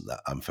person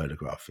that I'm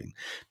photographing,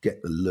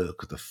 get the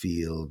look, the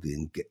feel,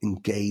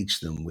 engage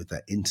them with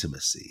that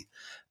intimacy,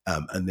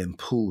 and then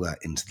pull that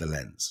into the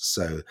lens.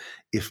 So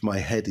if my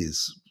head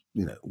is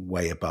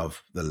way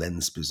above the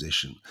lens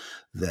position,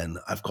 then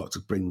I've got to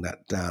bring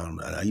that down.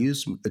 And I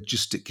use a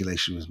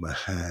gesticulation with my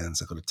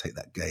hands. I've got to take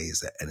that gaze,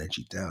 that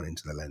energy down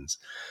into the lens.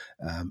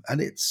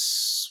 And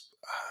it's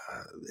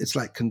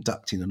like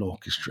conducting an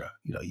orchestra.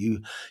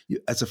 You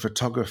as a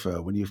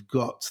photographer, when you've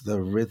got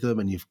the rhythm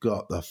and you've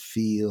got the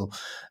feel,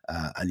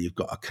 and you've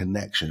got a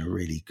connection, a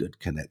really good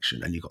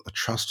connection, and you've got the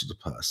trust of the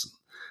person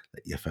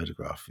that you're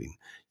photographing,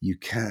 you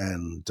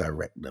can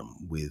direct them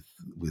with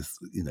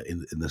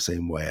in the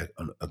same way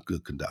a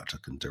good conductor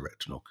can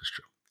direct an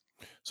orchestra.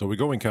 So we're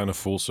going kind of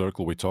full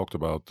circle. We talked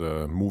about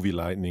movie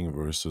lighting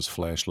versus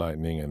flash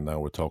lighting, and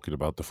now we're talking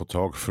about the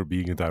photographer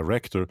being a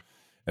director.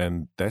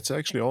 And that's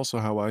actually also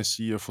how I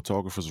see a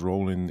photographer's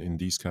role in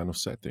these kind of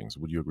settings.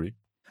 Would you agree?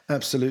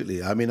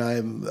 Absolutely. I mean,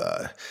 I'm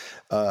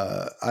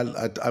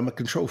a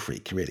control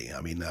freak, really.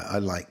 I mean, I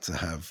like to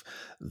have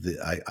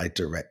I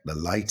direct the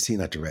lighting,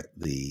 I direct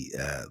the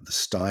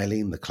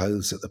styling, the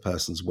clothes that the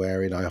person's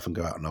wearing. I often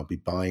go out and I'll be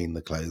buying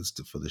the clothes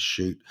for the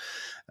shoot.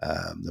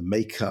 The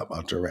makeup,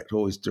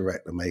 always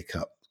direct the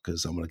makeup,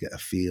 because I want to get a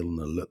feel and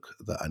a look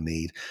that I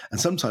need. And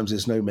sometimes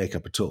there's no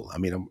makeup at all. I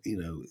mean,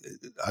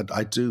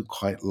 I do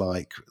quite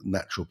like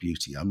natural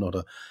beauty. I'm not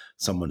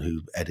someone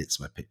who edits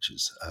my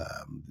pictures.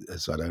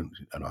 So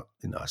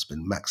I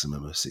spend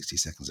maximum of 60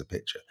 seconds a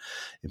picture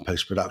in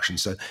post-production.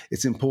 So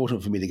it's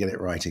important for me to get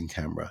it right in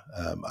camera.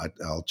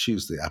 I'll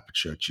choose the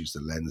aperture, choose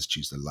the lens,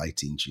 choose the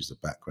lighting, choose the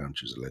background,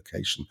 choose the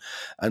location.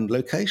 And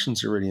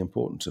locations are really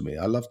important to me.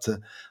 I love to,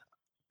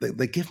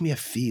 they give me a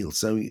feel.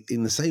 So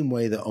in the same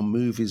way that on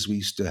movies we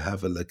used to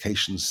have a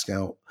location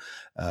scout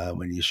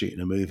when you're shooting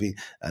a movie,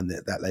 and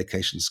that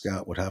location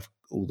scout would have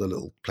all the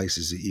little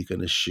places that you're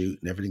going to shoot,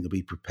 and everything will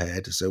be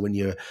prepared. So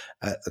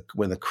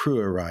when the crew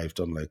arrived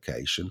on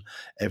location,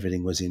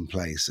 everything was in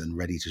place and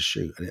ready to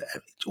shoot, and it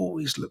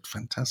always looked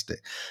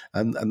fantastic.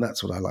 And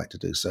that's what I like to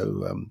do.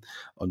 So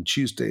on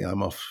Tuesday,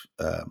 I'm off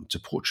to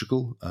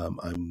Portugal.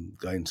 I'm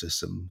going to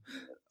some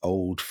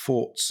old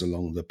forts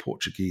along the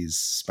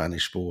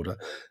Portuguese-Spanish border,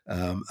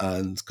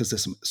 and because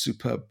there's some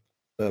superb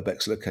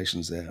urbex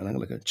locations there, and I'm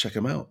going to go check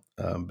them out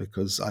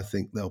because I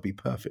think they'll be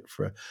perfect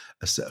for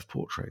a set of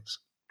portraits.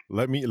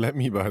 Let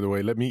me, by the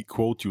way, let me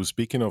quote you.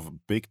 Speaking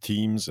of big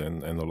teams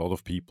and a lot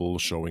of people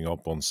showing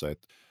up on set,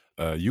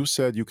 you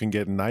said you can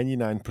get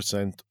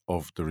 99%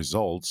 of the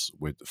results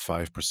with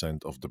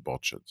 5% of the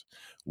budget.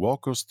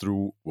 Walk us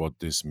through what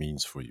this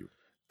means for you.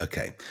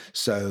 Okay,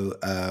 so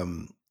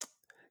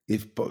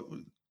if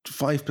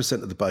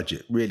 5% of the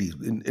budget, really,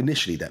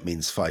 initially that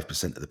means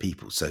 5% of the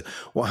people. So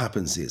what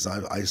happens is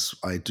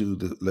I do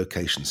the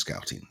location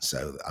scouting.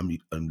 So I'm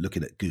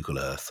looking at Google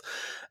Earth.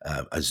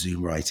 I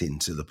zoom right in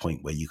to the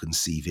point where you can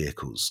see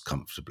vehicles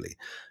comfortably.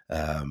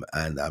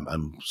 And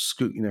I'm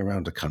scooting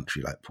around a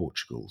country like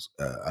Portugal.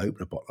 I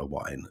open a bottle of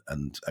wine,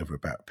 and over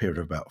a period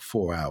of about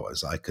 4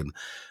 hours, I can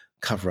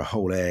cover a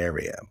whole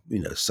area,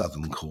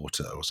 southern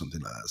quarter or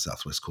something like that,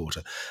 southwest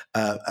quarter.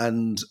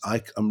 And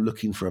I'm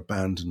looking for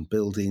abandoned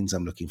buildings.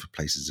 I'm looking for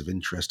places of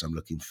interest. I'm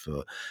looking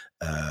for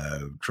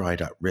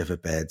dried up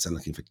riverbeds. I'm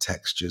looking for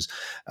textures.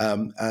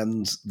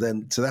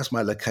 So that's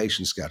my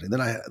location scouting.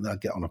 Then I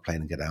get on a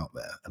plane and get out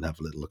there and have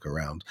a little look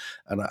around.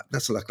 And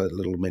that's like a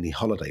little mini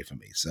holiday for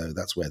me. So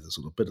that's where the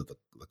sort of bit of the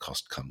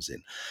cost comes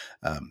in.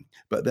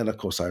 But then, of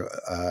course,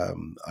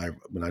 when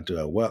I do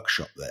a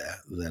workshop there,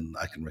 then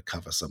I can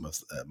recover some of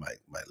my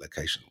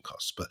location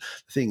costs. But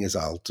the thing is,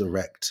 I'll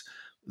direct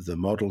the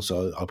model.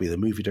 So I'll be the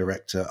movie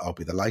director. I'll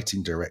be the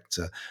lighting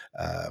director.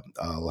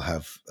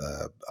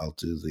 I'll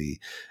do the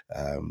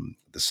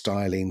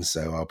styling.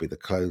 So I'll be the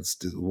clothes,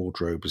 the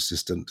wardrobe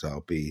assistant.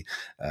 I'll be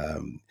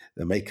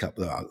the makeup.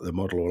 The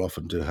model will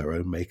often do her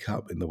own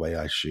makeup in the way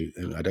I shoot.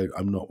 And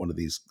I'm not one of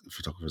these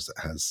photographers that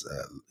has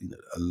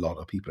a lot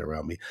of people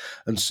around me.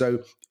 And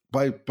so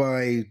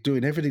by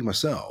doing everything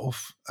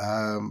myself,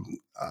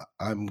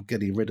 I'm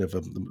getting rid of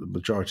the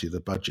majority of the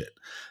budget.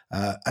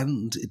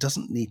 And it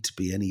doesn't need to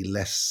be any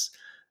less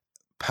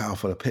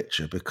powerful a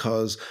picture,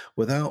 because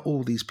without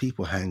all these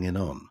people hanging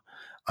on,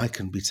 I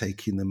can be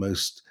taking the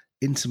most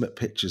intimate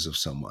pictures of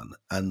someone,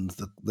 and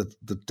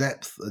the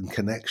depth and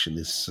connection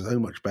is so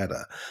much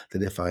better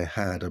than if I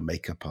had a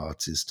makeup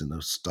artist and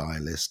a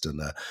stylist and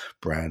a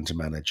brand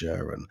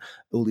manager and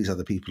all these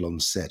other people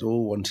on set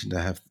all wanting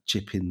to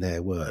chip in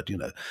their word.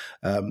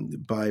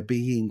 By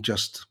being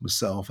just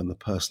myself and the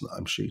person that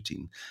I'm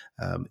shooting,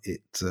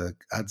 it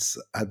adds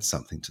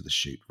something to the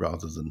shoot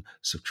rather than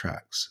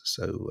subtracts.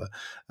 So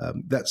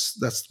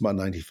that's my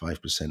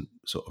 95%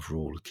 sort of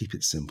rule. Keep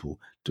it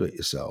simple, do it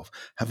yourself,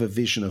 have a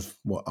vision of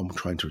what I'm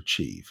trying to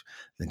achieve,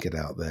 then get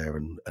out there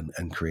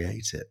and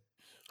create it.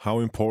 How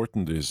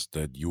important is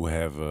that you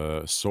have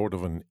a sort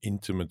of an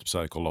intimate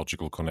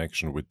psychological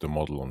connection with the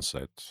model on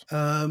set?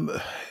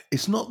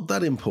 It's not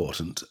that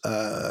important.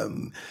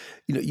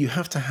 You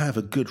have to have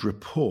a good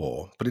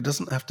rapport, but it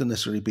doesn't have to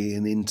necessarily be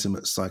an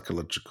intimate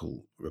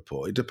psychological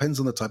rapport. It depends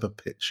on the type of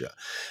picture.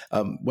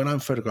 When I'm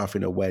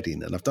photographing a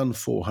wedding, and I've done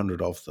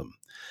 400 of them,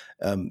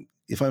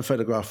 if I'm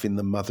photographing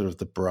the mother of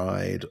the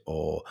bride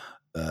or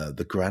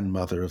the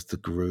grandmother of the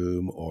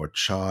groom, or a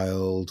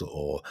child,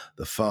 or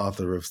the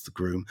father of the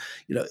groom.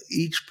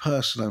 Each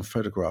person I'm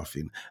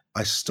photographing,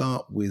 I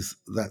start with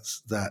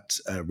that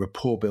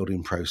rapport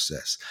building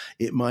process.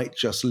 It might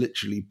just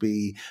literally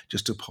be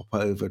just to pop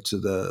over to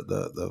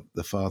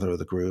the father of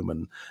the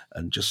groom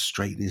and just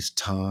straighten his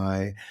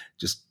tie,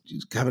 just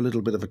have a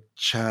little bit of a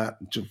chat,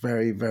 just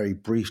very, very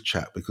brief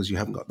chat, because you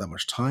haven't got that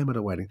much time at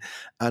a wedding,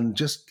 and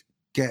just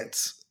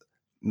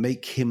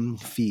make him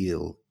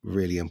feel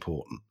really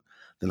important.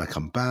 Then I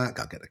come back,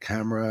 I'll get the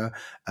camera,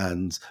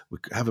 and we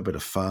have a bit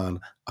of fun.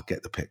 I'll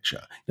get the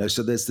picture.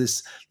 So there's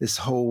this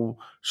whole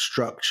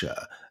structure.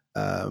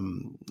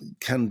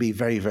 Can be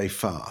very, very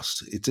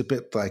fast. It's a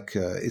bit like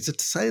it's a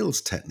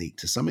sales technique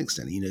to some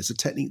extent. It's a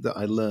technique that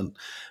I learned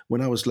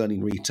when I was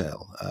learning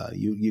retail.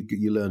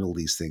 You learn all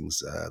these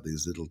things,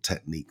 these little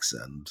techniques,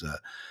 and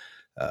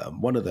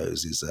one of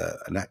those is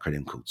an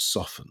acronym called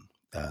SOFTEN.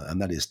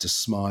 And that is to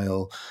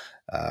smile.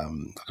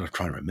 I've got to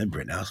try and remember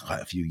it now. It's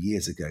quite a few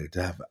years ago.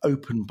 To have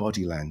open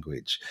body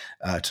language,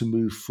 to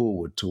move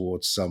forward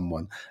towards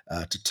someone,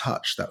 to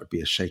touch. That would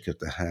be a shake of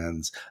the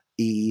hands.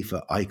 E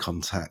for eye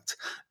contact,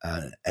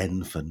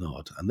 N for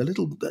nod. And the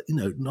little,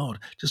 nod,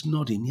 just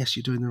nodding. Yes,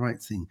 you're doing the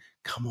right thing.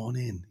 Come on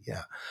in.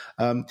 Yeah.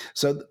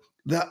 So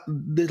that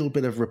little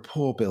bit of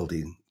rapport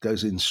building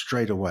goes in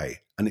straight away.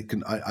 And it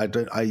can.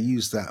 I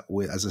use that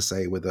with, as I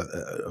say, with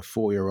a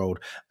 4-year-old,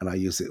 and I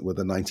use it with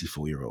a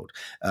 94-year-old.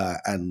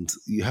 And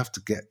you have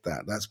to get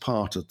that. That's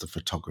part of the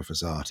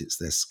photographer's art. It's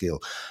their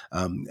skill.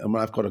 And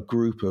when I've got a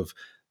group of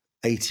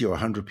 80 or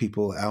 100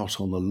 people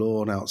out on the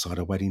lawn outside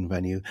a wedding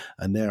venue,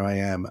 and there I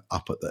am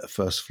up at the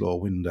first floor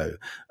window,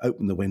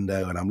 open the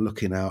window, and I'm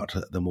looking out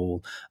at them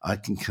all. I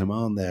can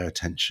command their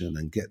attention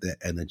and get their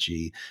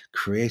energy,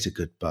 create a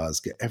good buzz,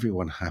 get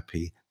everyone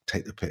happy,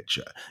 take the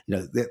picture.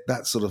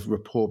 That sort of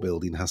rapport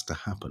building has to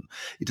happen.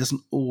 It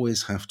doesn't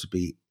always have to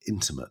be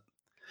intimate,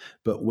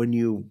 but when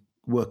you're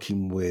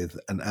working with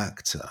an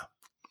actor,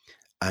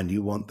 and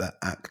you want that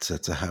actor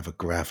to have a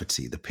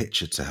gravity, the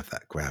picture to have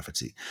that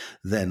gravity,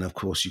 then, of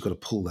course, you've got to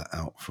pull that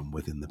out from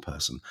within the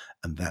person,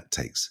 and that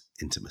takes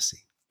intimacy.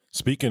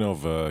 Speaking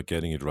of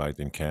getting it right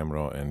in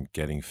camera and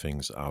getting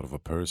things out of a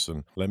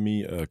person, let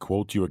me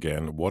quote you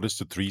again. What is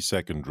the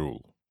 3-second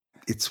rule?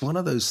 It's one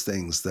of those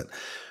things that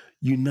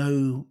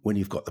when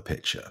you've got the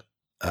picture.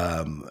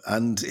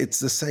 And it's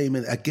the same.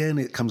 And again,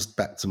 it comes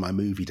back to my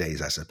movie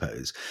days, I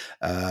suppose.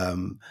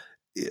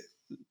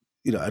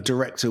 A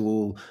director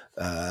will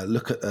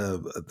look at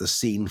the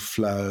scene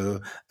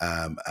flow,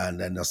 and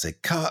then they'll say,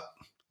 cut.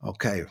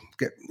 Okay,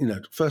 get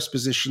first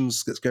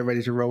positions. Let's go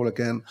ready to roll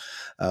again,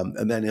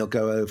 and then he'll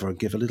go over and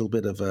give a little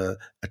bit of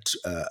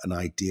an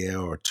idea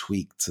or a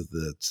tweak to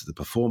the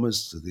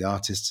performers, to the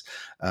artists,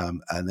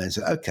 and then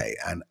say, okay,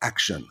 and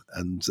action,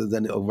 and so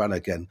then it'll run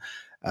again,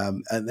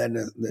 and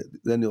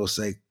then he'll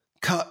say,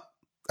 cut.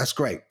 That's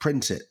great.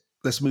 Print it.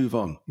 Let's move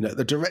on.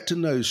 The director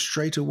knows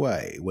straight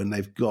away when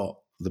they've got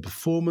the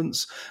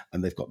performance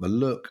and they've got the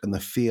look and the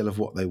feel of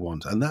what they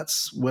want. And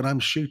that's when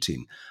I'm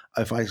shooting.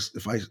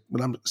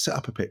 When I'm set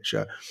up a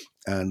picture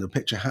and the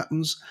picture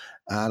happens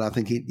and I'm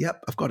thinking,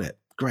 yep, I've got it.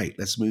 Great.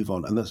 Let's move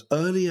on. And the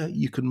earlier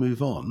you can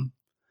move on,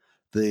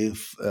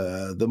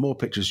 the more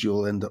pictures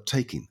you'll end up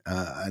taking.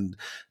 And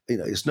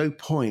it's no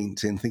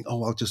point in thinking,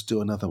 oh, I'll just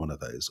do another one of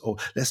those, or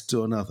let's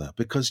do another,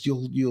 because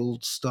you'll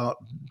start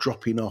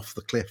dropping off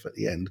the cliff at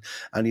the end,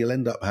 and you'll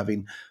end up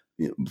having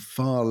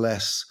far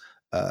less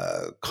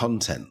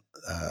content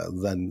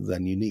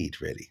than you need,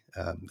 really.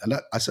 And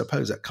that, I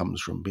suppose that comes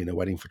from being a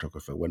wedding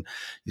photographer. When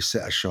you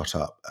set a shot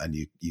up and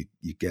you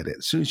get it,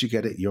 as soon as you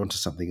get it, you're onto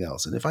something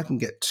else. And if I can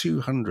get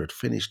 200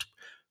 finished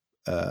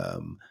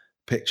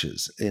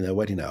pictures in a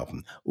wedding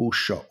album, all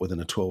shot within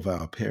a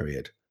 12-hour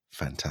period,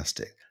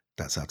 fantastic.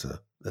 That's how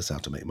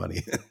to make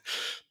money.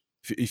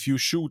 If you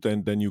shoot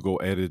and then you go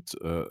edit,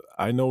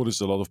 I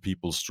notice a lot of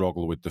people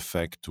struggle with the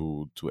fact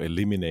to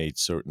eliminate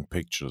certain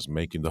pictures,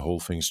 making the whole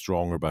thing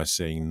stronger by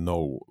saying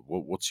no.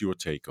 What's your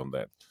take on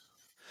that?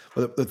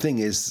 Well, the thing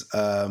is,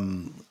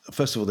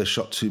 first of all, they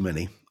shot too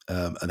many.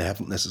 And they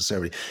haven't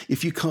necessarily.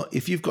 If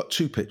you've got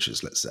 2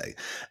 pictures, let's say,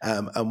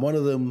 and one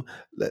of them,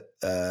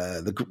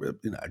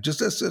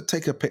 just let's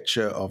take a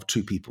picture of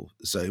 2 people.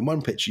 So in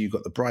one picture you've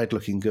got the bride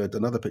looking good,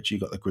 another picture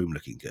you've got the groom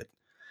looking good.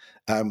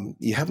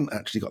 You haven't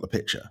actually got the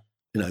picture.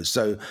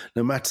 So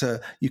no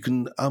matter, you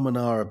can and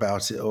ah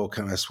about it, or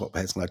can I swap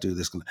heads? Can I do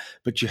this?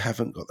 But you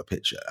haven't got the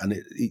picture, and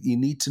you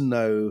need to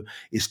know.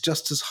 It's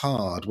just as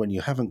hard when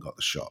you haven't got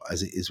the shot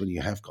as it is when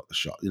you have got the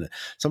shot.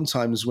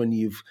 Sometimes when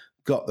you've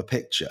got the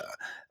picture,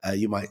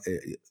 you might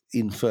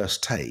in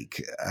first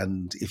take,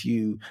 and if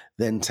you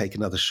then take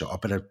another shot, I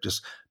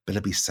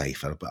better be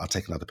safe. I'll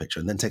take another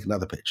picture and then take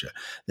another picture.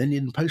 Then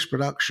in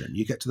post-production,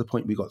 you get to the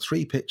point where you've got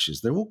 3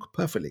 pictures. They're all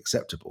perfectly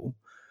acceptable,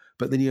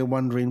 but then you're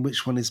wondering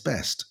which one is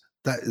best.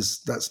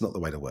 That's not the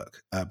way to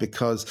work,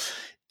 because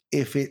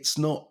if it's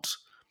not,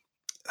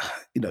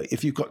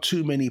 if you've got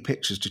too many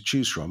pictures to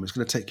choose from, it's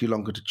going to take you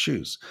longer to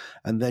choose.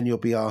 And then you'll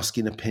be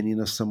asking opinion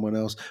of someone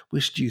else.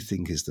 Which do you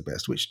think is the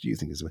best? Which do you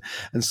think is the best?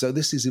 And so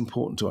this is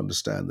important to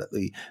understand that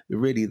the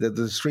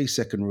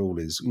 3-second rule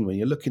is, when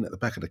you're looking at the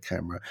back of the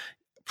camera,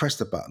 press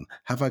the button.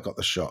 Have I got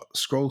the shot?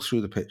 Scroll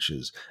through the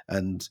pictures.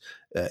 And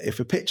if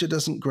a picture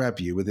doesn't grab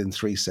you within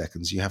 3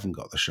 seconds, you haven't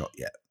got the shot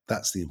yet.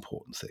 That's the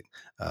important thing.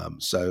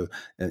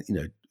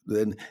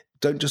 Then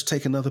don't just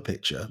take another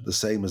picture, the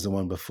same as the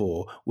one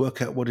before.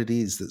 Work out what it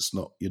is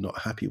you're not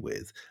happy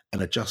with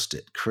and adjust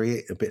it.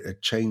 Create a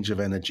change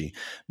of energy,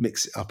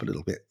 mix it up a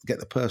little bit, get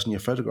the person you're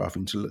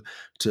photographing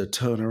to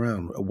turn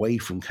around away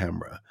from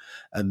camera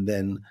and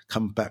then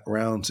come back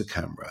round to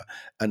camera.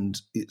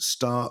 And it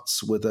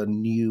starts with a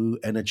new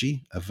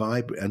energy, a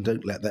vibe, and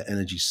don't let that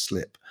energy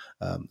slip.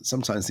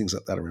 Sometimes things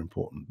like that are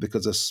important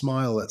because a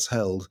smile that's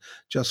held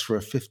just for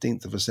a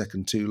 15th of a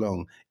second too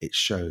long, it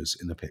shows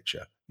in the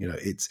picture.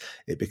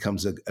 It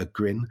becomes a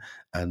grin,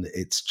 and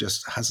it's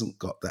just hasn't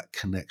got that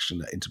connection,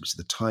 that intimacy.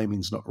 The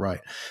timing's not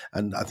right.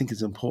 And I think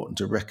it's important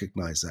to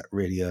recognize that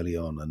really early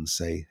on and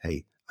say,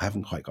 hey, I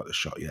haven't quite got the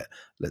shot yet.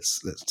 Let's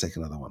take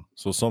another one.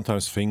 So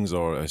sometimes things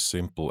are as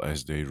simple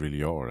as they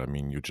really are. I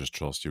mean, you just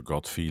trust your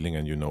gut feeling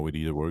and it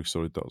either works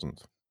or it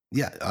doesn't.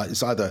 Yeah,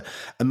 it's either,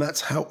 and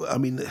that's how,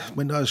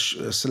 when I was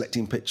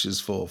selecting pictures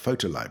for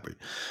Photo Library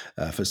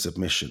for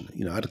submission,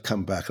 I'd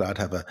come back and I'd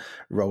have a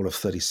roll of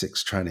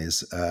 36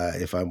 trannies.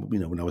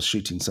 When I was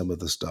shooting, some of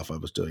the stuff I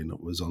was doing,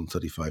 it was on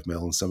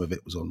 35mm and some of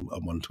it was on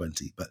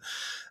 120, but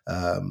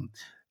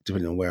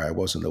depending on where I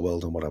was in the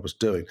world and what I was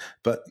doing.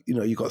 But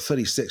you got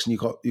 36, and you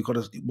got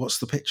to, what's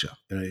the picture?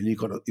 And you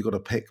got to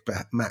pick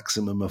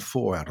maximum of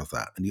 4 out of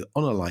that. And you're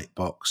on a light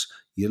box.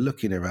 You're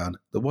looking around.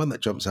 The one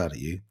that jumps out at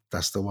you,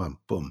 that's the one.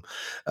 Boom.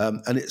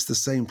 And it's the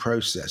same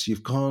process. You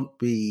can't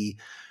be.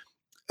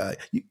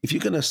 If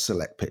you're going to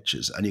select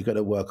pictures and you're going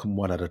to work on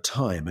one at a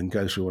time and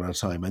go through one at a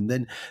time, and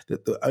then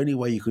the only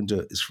way you can do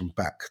it is from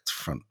back to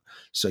front.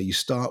 So you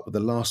start with the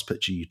last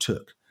picture you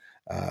took,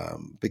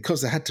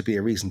 because there had to be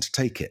a reason to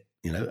take it,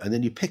 and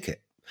then you pick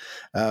it.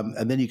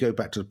 And then you go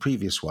back to the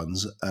previous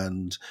ones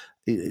and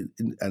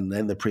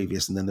then the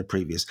previous and then the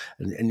previous.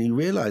 And you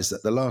realize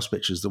that the last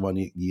picture is the one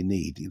you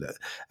need.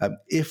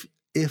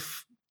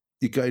 If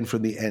you're going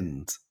from the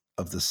end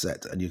of the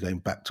set and you're going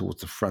back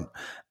towards the front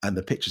and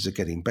the pictures are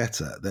getting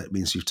better, that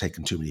means you've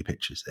taken too many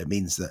pictures. It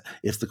means that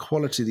if the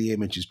quality of the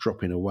image is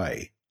dropping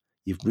away,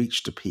 you've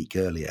reached a peak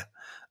earlier,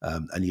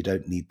 and you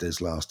don't need those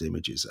last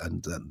images.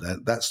 And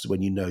that's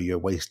when you're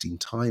wasting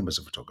time as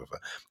a photographer.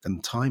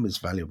 And time is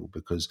valuable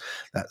because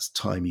that's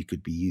time you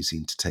could be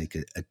using to take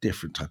a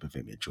different type of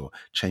image or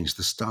change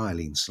the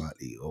styling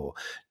slightly or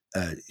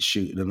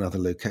shoot in another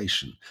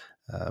location.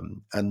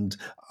 And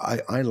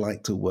I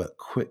like to work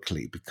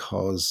quickly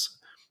because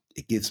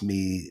it gives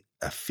me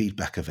a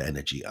feedback of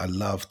energy. I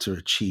love to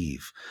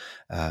achieve.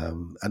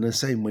 And the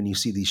same when you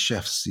see these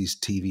chefs, these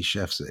TV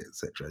chefs,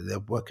 etc., they're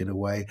working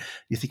away.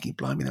 You're thinking,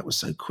 blimey, that was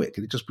so quick.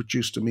 And it just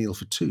produced a meal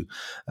for 2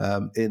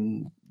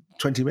 in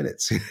 20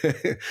 minutes.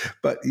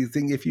 But you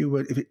think if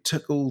it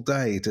took all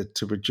day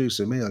to produce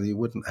a meal, you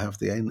wouldn't have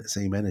the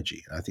same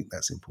energy. And I think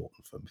that's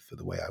important for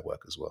the way I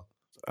work as well.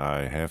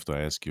 I have to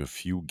ask you a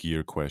few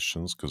gear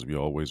questions because we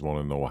always want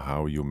to know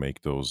how you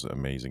make those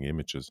amazing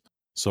images.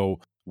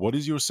 So what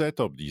is your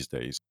setup these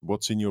days?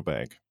 What's in your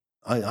bag?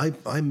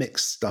 I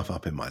mix stuff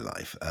up in my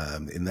life.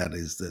 In that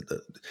is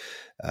that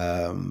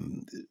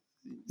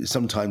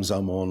sometimes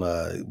I'm on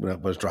when I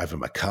was driving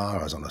my car,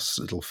 I was on a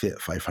little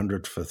Fiat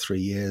 500 for 3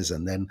 years,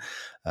 and then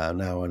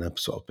now in a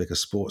sort of bigger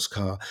sports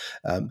car.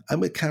 And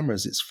with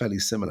cameras, it's fairly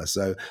similar.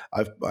 So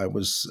I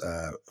was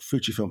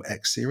Fujifilm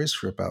X series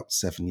for about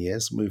 7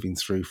 years, moving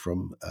through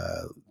from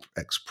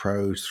X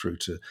Pro through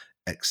to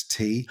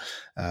XT,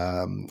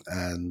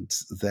 and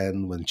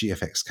then when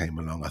GFX came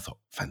along, I thought,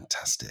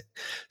 fantastic.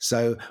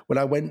 So when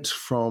I went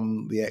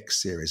from the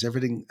X series,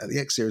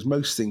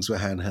 most things were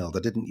handheld. I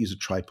didn't use a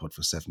tripod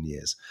for 7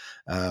 years.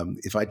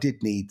 If I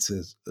did need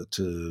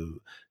to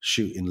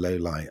shoot in low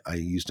light, I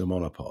used a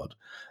monopod.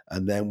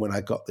 And then when I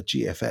got the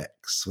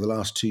GFX, for the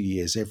last 2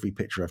 years, every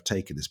picture I've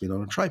taken has been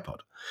on a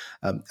tripod.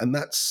 And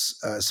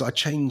that's so I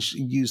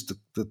used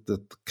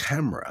the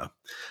camera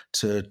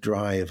to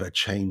drive a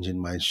change in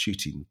my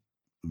shooting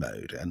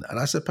mode. And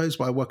I suppose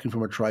by working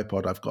from a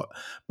tripod, I've got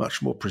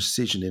much more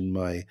precision in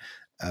my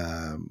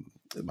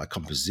my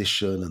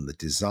composition and the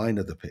design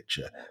of the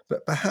picture.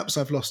 But perhaps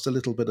I've lost a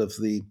little bit of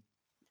the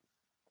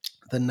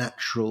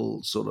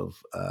natural sort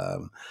of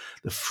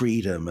the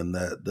freedom and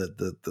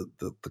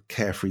the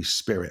carefree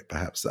spirit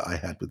perhaps that I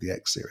had with the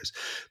X series.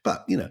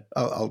 But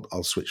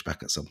I'll switch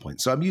back at some point.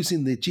 So I'm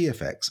using the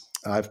GFX.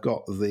 I've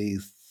got the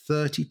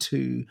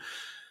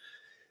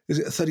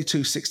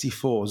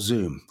 3264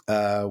 zoom,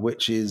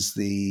 which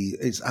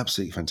it's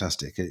absolutely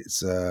fantastic.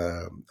 It's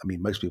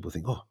most people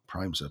think, oh,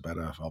 primes are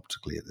better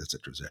optically,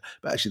 etc.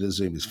 But actually the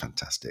zoom is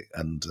fantastic.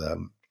 And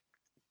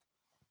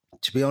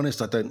to be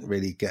honest, I don't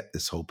really get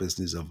this whole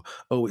business of,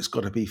 oh, it's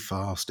got to be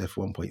fast,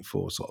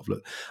 f1.4 sort of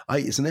look.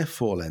 It's an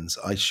f4 lens.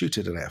 I shoot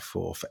it at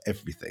f4 for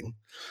everything.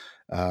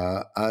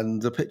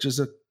 and the pictures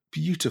are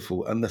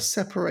beautiful, and the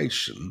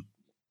separation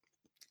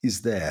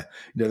is there.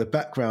 The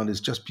background is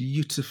just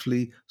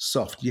beautifully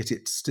soft, yet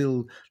it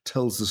still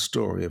tells the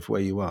story of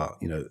where you are.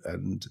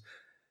 And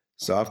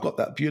so I've got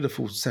that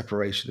beautiful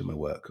separation in my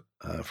work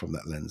from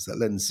that lens. That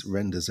lens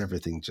renders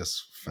everything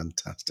just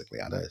fantastically.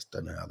 I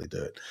don't know how they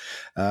do it.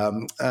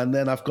 And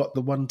then I've got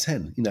the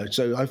 110.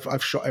 So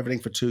I've shot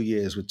everything for 2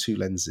 years with 2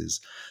 lenses,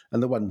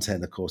 and the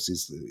 110, of course,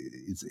 is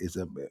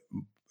a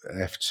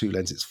f2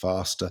 lens. It's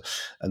faster,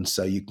 and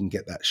so you can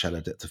get that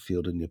shallow depth of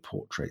field in your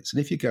portraits.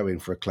 And if you go in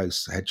for a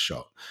close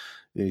headshot,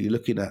 you're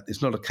looking at,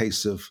 it's not a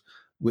case of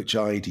which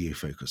eye do you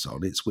focus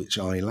on, it's which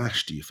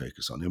eyelash do you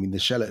focus on. I mean,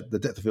 the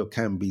depth of field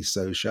can be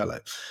so shallow.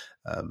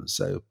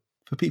 So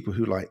for people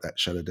who like that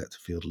shallow depth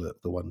of field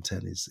look, the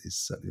 110 is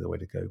certainly the way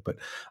to go. But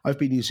I've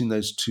been using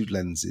those 2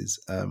 lenses.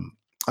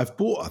 I've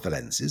bought other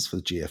lenses for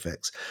the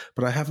GFX,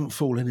 but I haven't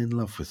fallen in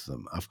love with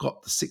them. I've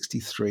got the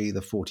 63,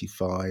 the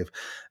 45,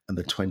 and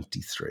the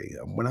 23.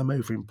 And when I'm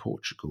over in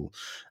Portugal,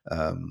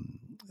 I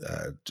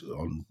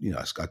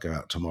go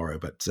out tomorrow,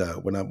 but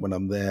when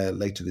I'm there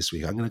later this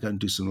week, I'm going to go and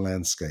do some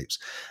landscapes,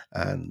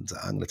 and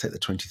I'm going to take the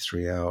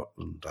 23 out,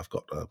 and I've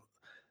got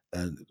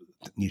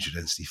neutral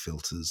density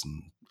filters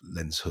and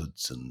lens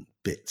hoods and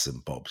bits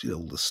and bobs,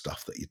 all the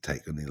stuff that you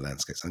take on the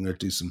landscapes. I'm going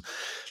to do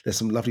there's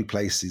some lovely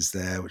places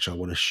there which I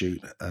want to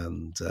shoot,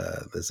 and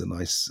there's a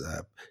nice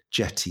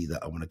jetty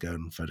that I want to go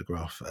and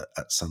photograph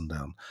at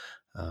sundown.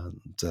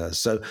 And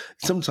so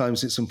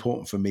sometimes it's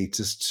important for me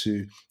just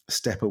to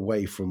step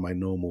away from my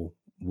normal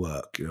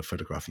work,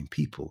 photographing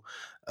people,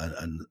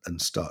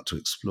 and start to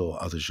explore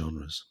other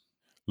genres.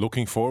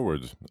 Looking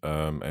forward,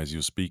 as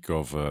you speak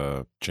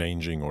of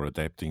changing or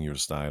adapting your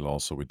style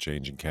also with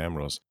changing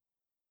cameras,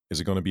 is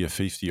it going to be a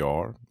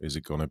 50R? Is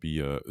it going to be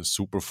a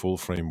super full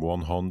frame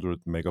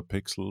 100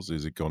 megapixels?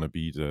 Is it going to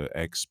be the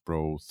X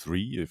Pro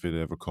 3 if it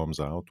ever comes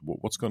out?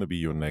 What's going to be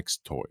your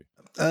next toy?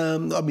 I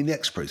mean, the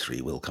X Pro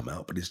 3 will come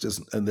out, but it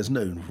doesn't, and there's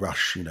no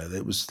rush.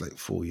 There was like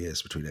 4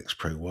 years between X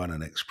Pro 1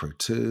 and X Pro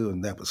 2,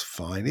 and that was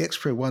fine. The X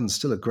Pro 1 is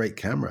still a great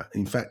camera.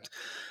 In fact,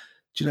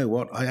 do you know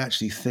what? I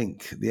actually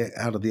think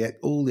out of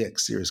all the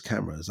X series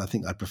cameras, I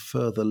think I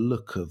prefer the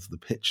look of the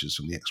pictures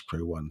from the X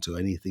Pro 1 to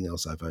anything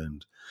else I've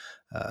owned.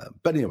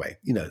 But anyway,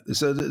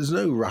 so there's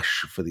no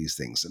rush for these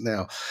things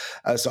now.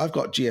 So I've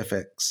got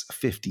GFX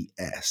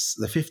 50S.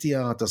 The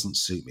 50R doesn't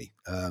suit me.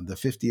 The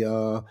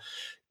 50R,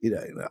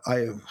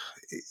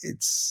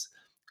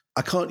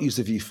 I can't use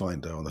the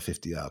viewfinder on the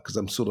 50R because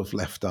I'm sort of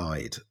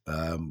left-eyed,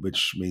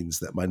 which means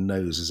that my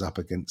nose is up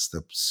against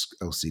the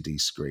LCD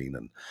screen,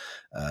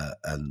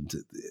 and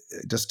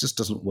it just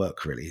doesn't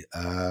work really.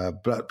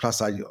 But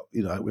plus,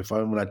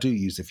 when I do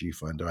use the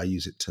viewfinder, I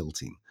use it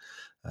tilting.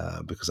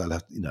 Because and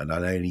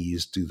I only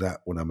do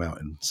that when I'm out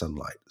in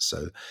sunlight.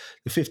 So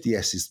the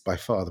 50S is by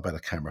far the better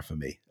camera for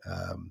me.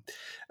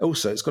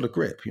 Also, it's got a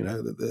grip.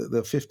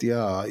 The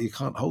 50R, you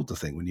can't hold the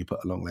thing when you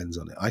put a long lens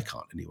on it. I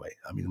can't anyway.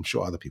 I mean, I'm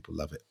sure other people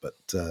love it, but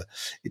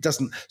it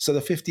doesn't. So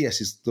the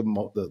 50S is the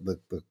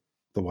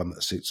one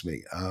that suits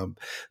me.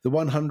 The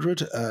 100,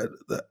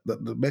 the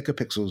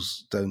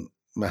megapixels don't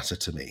matter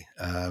to me,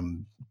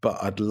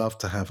 but I'd love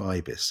to have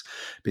IBIS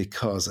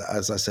because,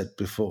 as I said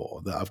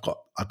before, that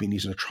I've been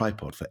using a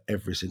tripod for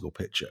every single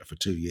picture for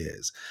 2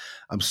 years.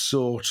 I'm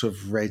sort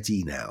of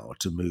ready now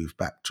to move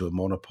back to a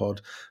monopod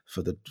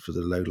for the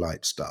low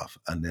light stuff,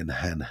 and then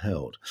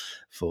handheld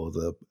for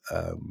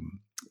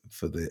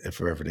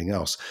everything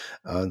else.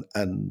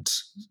 And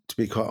to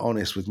be quite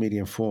honest, with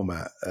medium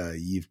format,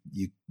 you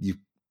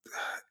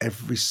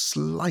every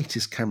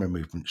slightest camera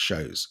movement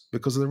shows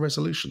because of the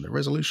resolution. The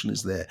resolution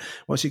is there.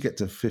 Once you get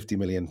to 50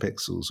 million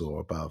pixels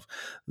or above,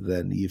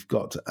 then you've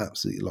got to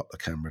absolutely lock the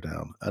camera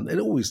down. And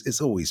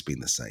it's always been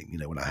the same.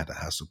 When I had a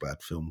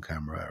Hasselblad film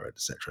camera,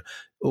 etc.,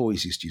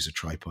 always used to use a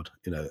tripod,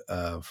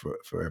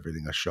 for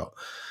everything I shot.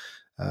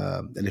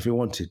 And if you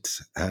wanted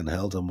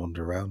handheld and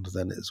wander around,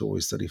 then it's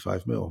always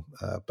 35 mil.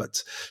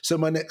 But so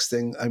my next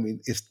thing, I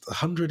mean, if the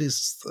 100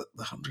 is the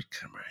 100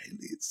 camera,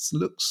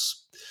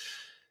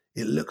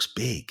 it looks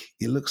big.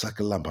 It looks like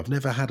a lump. I've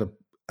never had a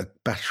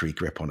battery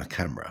grip on a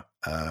camera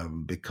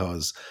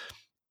because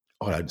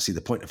I don't see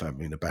the point of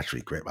having a battery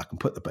grip.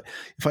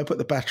 If I put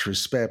the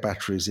spare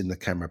batteries in the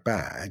camera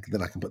bag,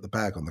 then I can put the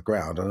bag on the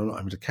ground and I'm not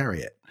having to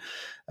carry it.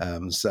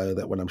 So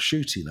that when I'm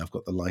shooting, I've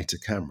got the lighter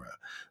camera.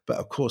 But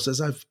of course, as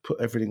I've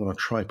put everything on a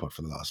tripod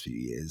for the last few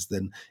years,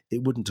 then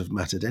it wouldn't have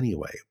mattered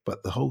anyway.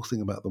 But the whole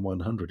thing about the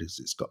 100 is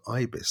it's got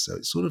IBIS. So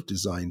it's sort of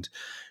designed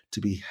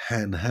to be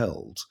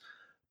handheld.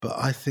 But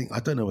I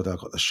don't know whether I've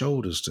got the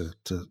shoulders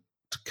to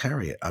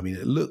carry it. I mean,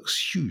 it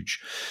looks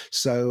huge.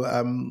 So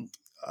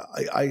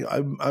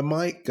I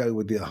might go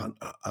with the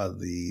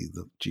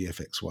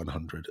GFX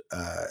 100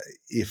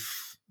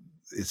 if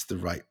it's the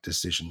right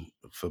decision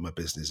for my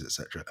business,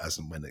 etc., as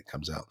and when it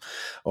comes out.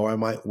 Or I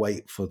might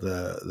wait for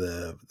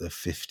the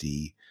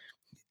 50,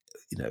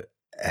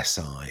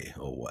 SI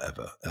or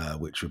whatever,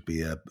 which would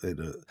be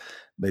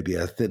maybe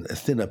a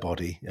thinner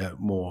body,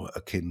 more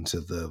akin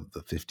to the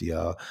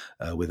 50R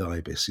with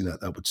IBIS.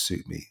 That would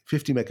suit me.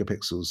 50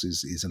 megapixels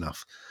is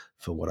enough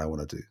for what I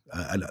want to do,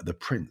 and the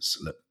prints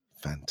look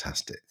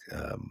fantastic.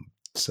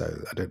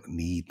 So I don't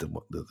need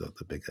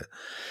the bigger.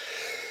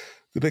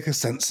 The bigger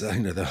sensor,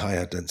 the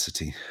higher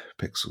density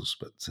pixels,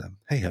 but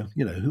hey ho,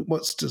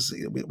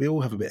 we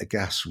all have a bit of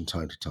gas from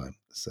time to time.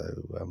 So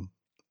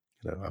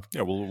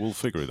Yeah, we'll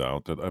figure it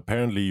out.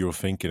 Apparently, you're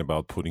thinking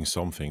about putting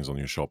some things on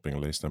your shopping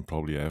list, and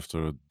probably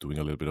after doing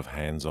a little bit of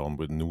hands-on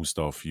with new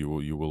stuff, you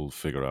will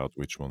figure out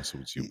which one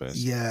suits you best.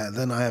 Yeah,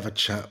 then I have a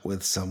chat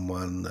with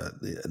someone,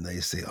 and they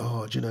say,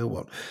 "Oh, do you know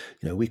what?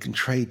 We can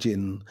trade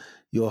in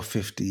your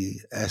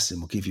 50S, and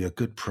we'll give you a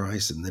good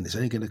price, and then it's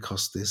only going to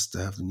cost this to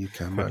have the new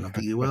camera." And I'm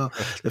thinking, well,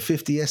 the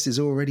 50S is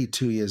already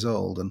 2 years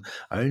old, and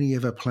I only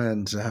ever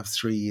plan to have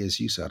 3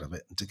 years use out of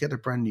it. And to get a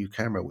brand new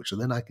camera, which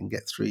then I can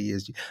get 3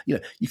 years,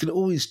 you can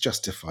always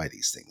justify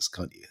these things,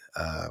 can't you?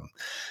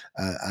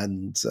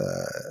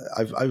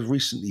 I've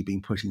recently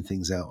been putting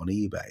things out on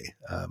eBay,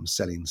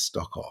 selling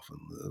stock off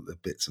and the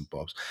bits and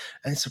bobs,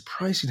 and it's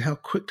surprising how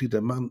quickly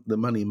the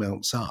money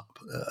mounts up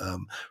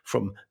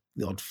from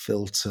the odd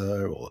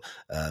filter or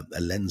a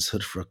lens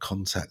hood for a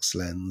contacts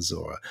lens,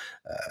 or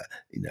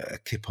a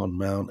kip-on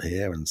mount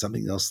here and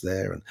something else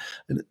there,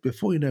 and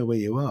before you know where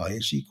you are,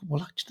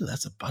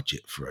 that's a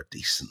budget for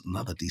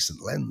another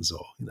decent lens,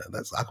 or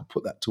I could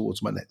put that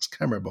towards my next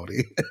camera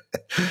body.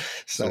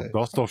 So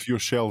dust off your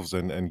shelves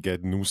and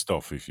get new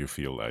stuff if you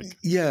feel like.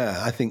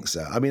 Yeah, I think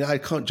so. I mean, I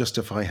can't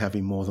justify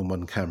having more than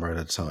one camera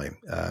at a time.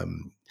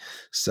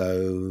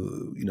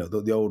 So,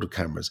 the older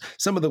cameras,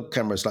 some of the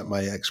cameras like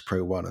my X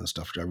Pro 1 and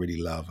stuff, which I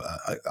really love,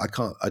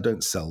 I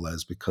don't sell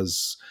those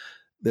because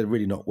they're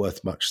really not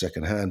worth much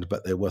secondhand,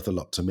 but they're worth a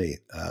lot to me.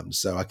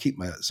 So I keep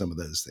some of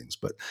those things.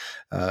 But,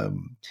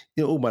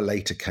 all my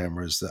later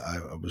cameras that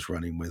I was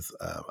running with,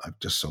 I've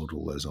just sold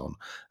all those on.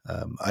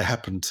 I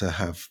happen to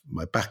have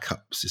my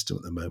backup system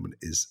at the moment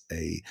is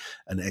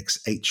an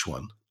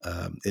XH1.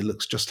 It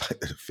looks just like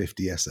the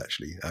 50S,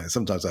 actually.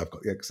 Sometimes I've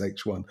got the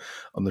XH1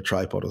 on the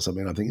tripod or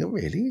something. I'm thinking, oh,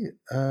 really?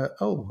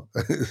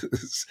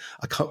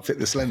 I can't fit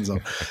this lens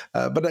on.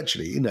 But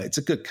actually, it's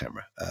a good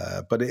camera.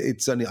 But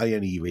I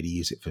only really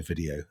use it for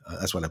video.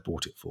 That's what I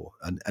bought it for,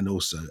 and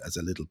also as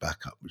a little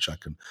backup, which I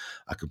can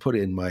put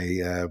in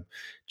my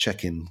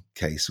check-in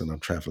case when I'm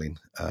traveling.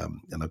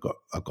 And I've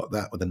got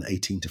that with an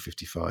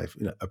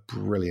 18-55, a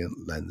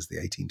brilliant lens, the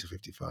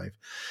 18-55.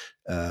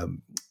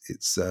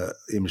 It's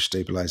image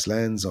stabilized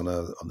lens on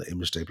the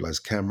image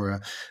stabilized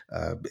camera.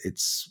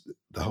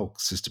 The whole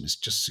system is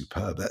just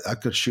superb. I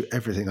could shoot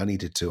everything I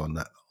needed to on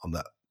that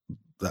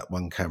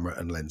one camera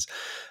and lens.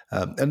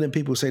 And then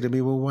people say to me,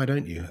 well, why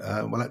don't you?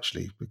 Well,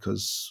 actually,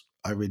 because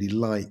I really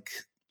like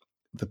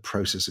the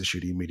process of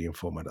shooting medium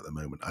format at the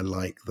moment. I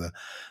like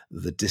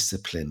the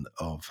discipline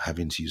of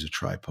having to use a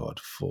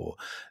tripod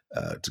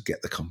to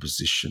get the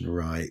composition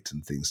right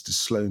and things, to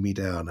slow me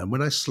down. And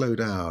when I slow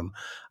down,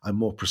 I'm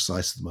more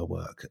precise with my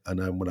work.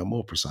 And when I'm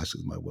more precise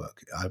with my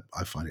work,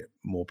 I find it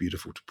more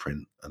beautiful to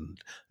print, and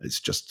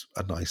it's just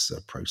a nicer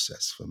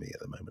process for me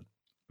at the moment.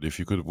 If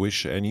you could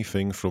wish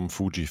anything from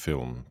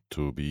Fujifilm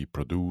to be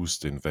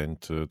produced,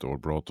 invented, or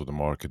brought to the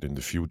market in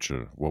the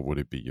future, what would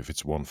it be if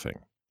it's one thing?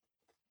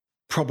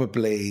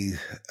 Probably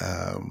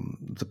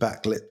the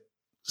backlit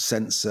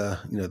sensor,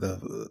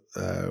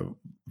 the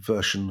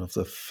version of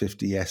the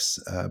 50S,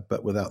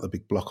 but without the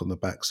big block on the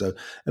back. So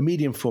a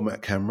medium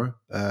format camera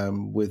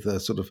with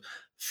a sort of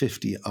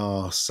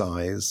 50R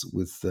size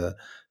with a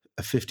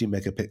 50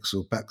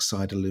 megapixel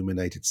backside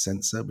illuminated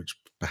sensor, which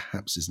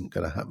perhaps isn't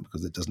going to happen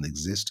because it doesn't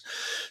exist.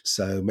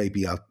 So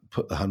maybe I'll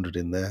put the 100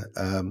 in there.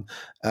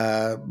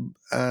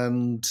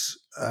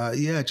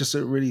 Just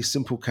a really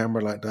simple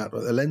camera like that.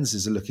 The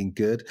lenses are looking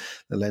good.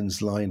 The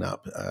lens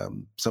lineup.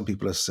 Some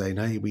people are saying,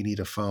 hey, we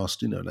need a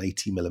fast, an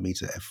 80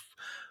 millimeter f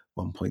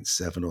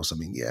 1.7 or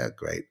something. Yeah,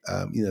 great.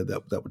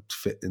 That would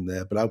fit in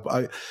there.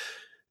 But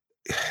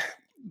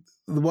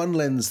the one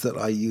lens that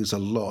I use a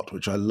lot,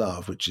 which I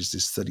love, which is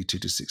this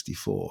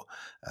 32-64,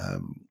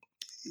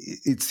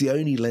 it's the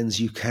only lens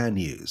you can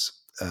use,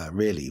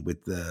 really,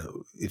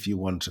 if you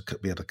want to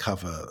be able to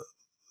cover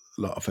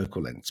a lot of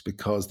focal lengths,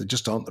 because there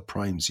just aren't the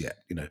primes yet.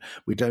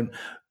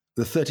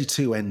 The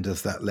 32 end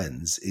of that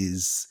lens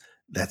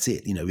that's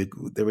it.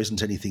 There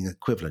isn't anything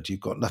equivalent. You've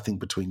got nothing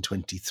between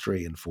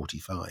 23 and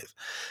 45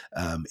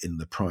 in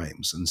the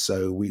primes, and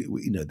so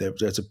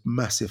there's a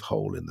massive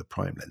hole in the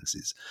prime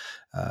lenses.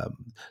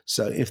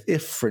 So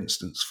if, for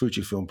instance,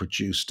 Fujifilm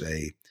produced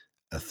a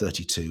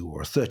 32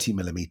 or a 30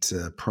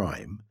 millimeter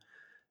prime,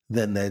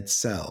 then they'd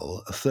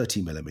sell a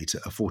 30 millimeter,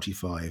 a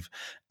 45,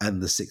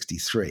 and the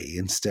 63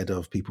 instead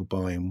of people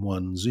buying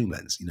one zoom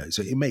lens.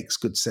 So it makes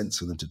good sense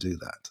for them to do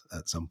that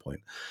at some point,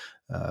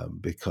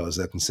 because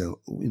they can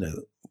sell.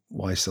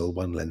 Why sell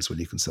one lens when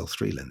you can sell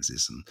three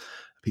lenses? And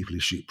people who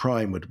shoot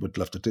prime would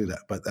love to do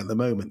that, but at the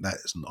moment that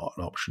is not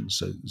an option.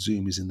 So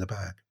zoom is in the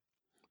bag.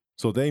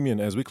 So, Damien,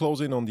 as we close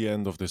in on the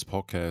end of this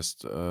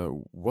podcast,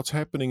 what's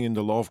happening in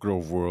the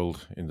Lovegrove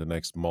world in the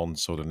next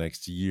months or the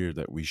next year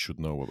that we should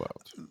know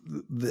about?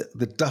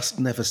 The dust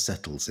never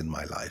settles in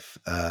my life.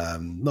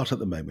 Not at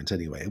the moment,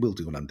 anyway. It will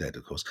do when I'm dead,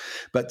 of course.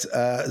 But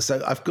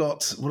so I've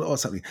got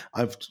what's happening.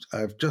 I've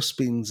just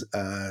been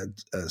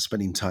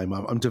spending time.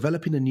 I'm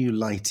developing a new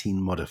lighting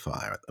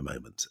modifier at the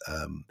moment.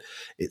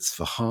 It's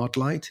for hard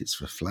light. It's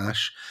for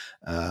flash,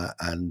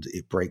 and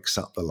it breaks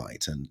up the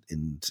light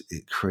and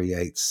it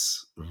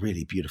creates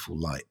really beautiful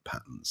light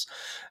patterns.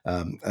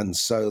 And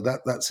so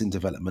that's in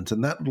development,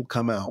 and that will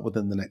come out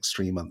within the next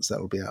 3 months. That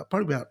will be out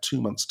probably about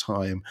 2 months'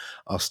 time.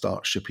 I'll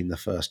start shipping the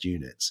first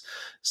units.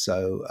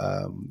 So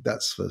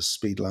that's for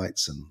speed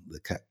lights and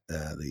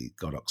the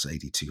Godox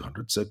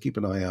 8200. So keep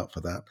an eye out for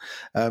that.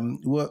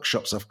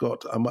 Workshops I've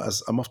got. I'm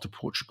off to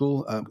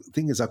Portugal.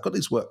 Thing is, I've got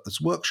this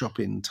workshop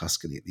in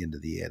Tuscany at the end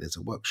of the year. There's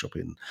a workshop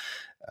in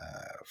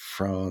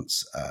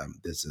France.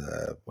 There's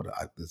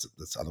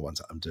other ones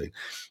that I'm doing,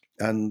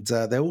 and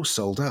they're all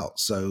sold out.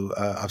 So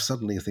I've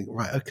suddenly think,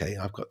 right, okay,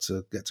 I've got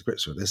to get to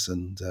grips with this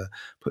and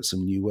put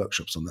some new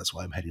workshops on. That's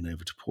why I'm heading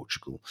over to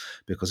Portugal,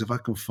 because if I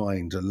can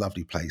find a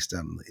lovely place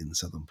down in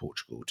southern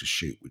Portugal to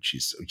shoot, which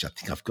I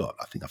think I've got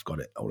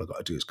it. All I've got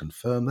to do is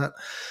confirm that.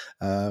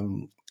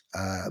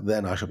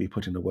 Then I shall be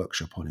putting a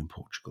workshop on in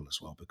Portugal as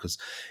well, because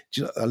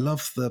I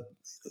love the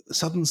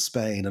southern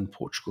Spain and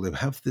Portugal. They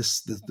have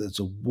there's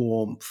a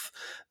warmth,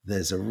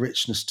 there's a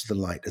richness to the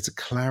light, there's a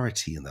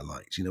clarity in the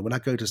light. When I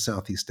go to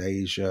Southeast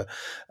Asia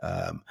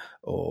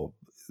or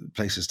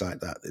places like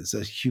that, there's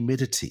a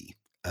humidity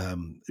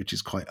which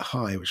is quite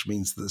high, which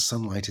means that the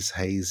sunlight is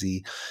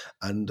hazy,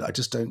 and I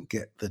just don't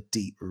get the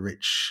deep,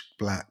 rich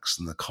blacks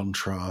and the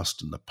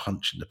contrast and the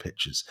punch in the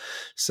pictures.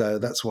 So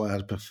that's why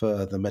I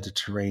prefer the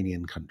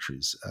Mediterranean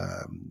countries,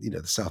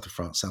 the south of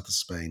France, south of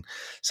Spain,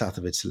 south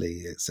of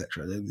Italy,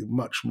 etc.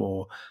 Much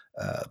more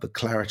the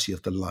clarity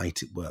of the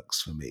light, it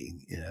works for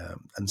me.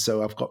 And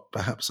so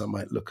perhaps I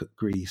might look at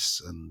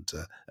Greece and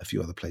a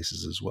few other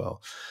places as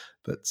well.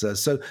 But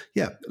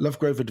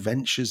Lovegrove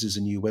Adventures is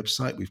a new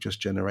website we've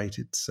just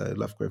generated, so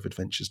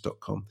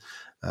lovegroveadventures.com.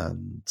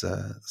 And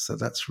so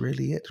that's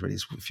really it, really.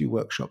 It's a few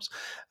workshops,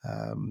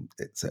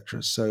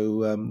 etc.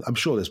 So I'm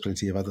sure there's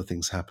plenty of other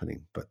things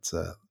happening, but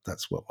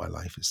that's what my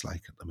life is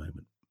like at the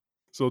moment.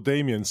 So,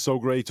 Damien, so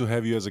great to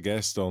have you as a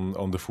guest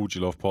on the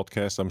FujiLove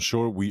podcast. I'm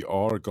sure we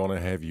are going to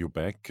have you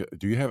back.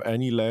 Do you have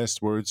any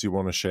last words you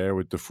want to share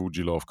with the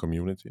FujiLove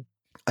community?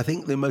 I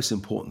think the most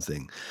important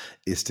thing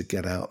is to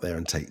get out there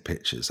and take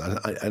pictures.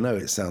 I know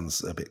it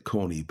sounds a bit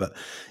corny, but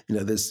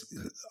there's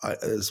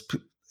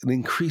an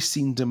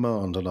increasing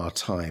demand on our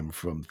time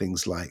from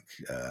things like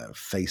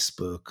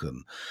Facebook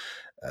and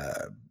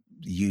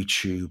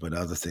YouTube and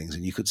other things,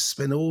 and you could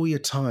spend all your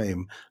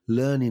time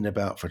learning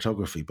about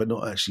photography but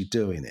not actually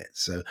doing it.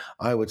 So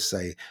I would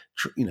say,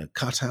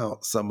 cut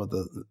out some of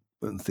the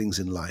things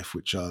in life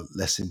which are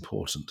less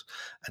important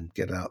and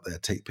get out there,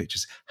 take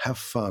pictures, have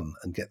fun,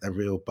 and get the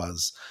real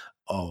buzz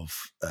of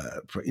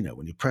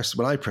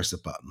when I press a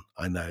button,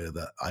 I know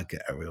that I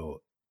get a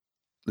real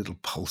little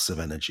pulse of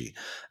energy,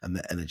 and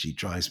that energy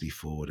drives me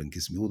forward and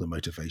gives me all the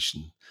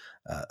motivation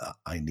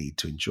I need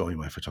to enjoy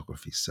my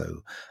photography.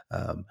 So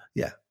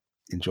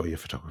enjoy your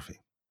photography.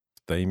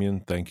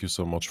 Damien, thank you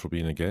so much for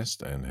being a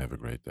guest, and have a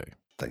great day.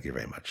 Thank you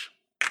very much.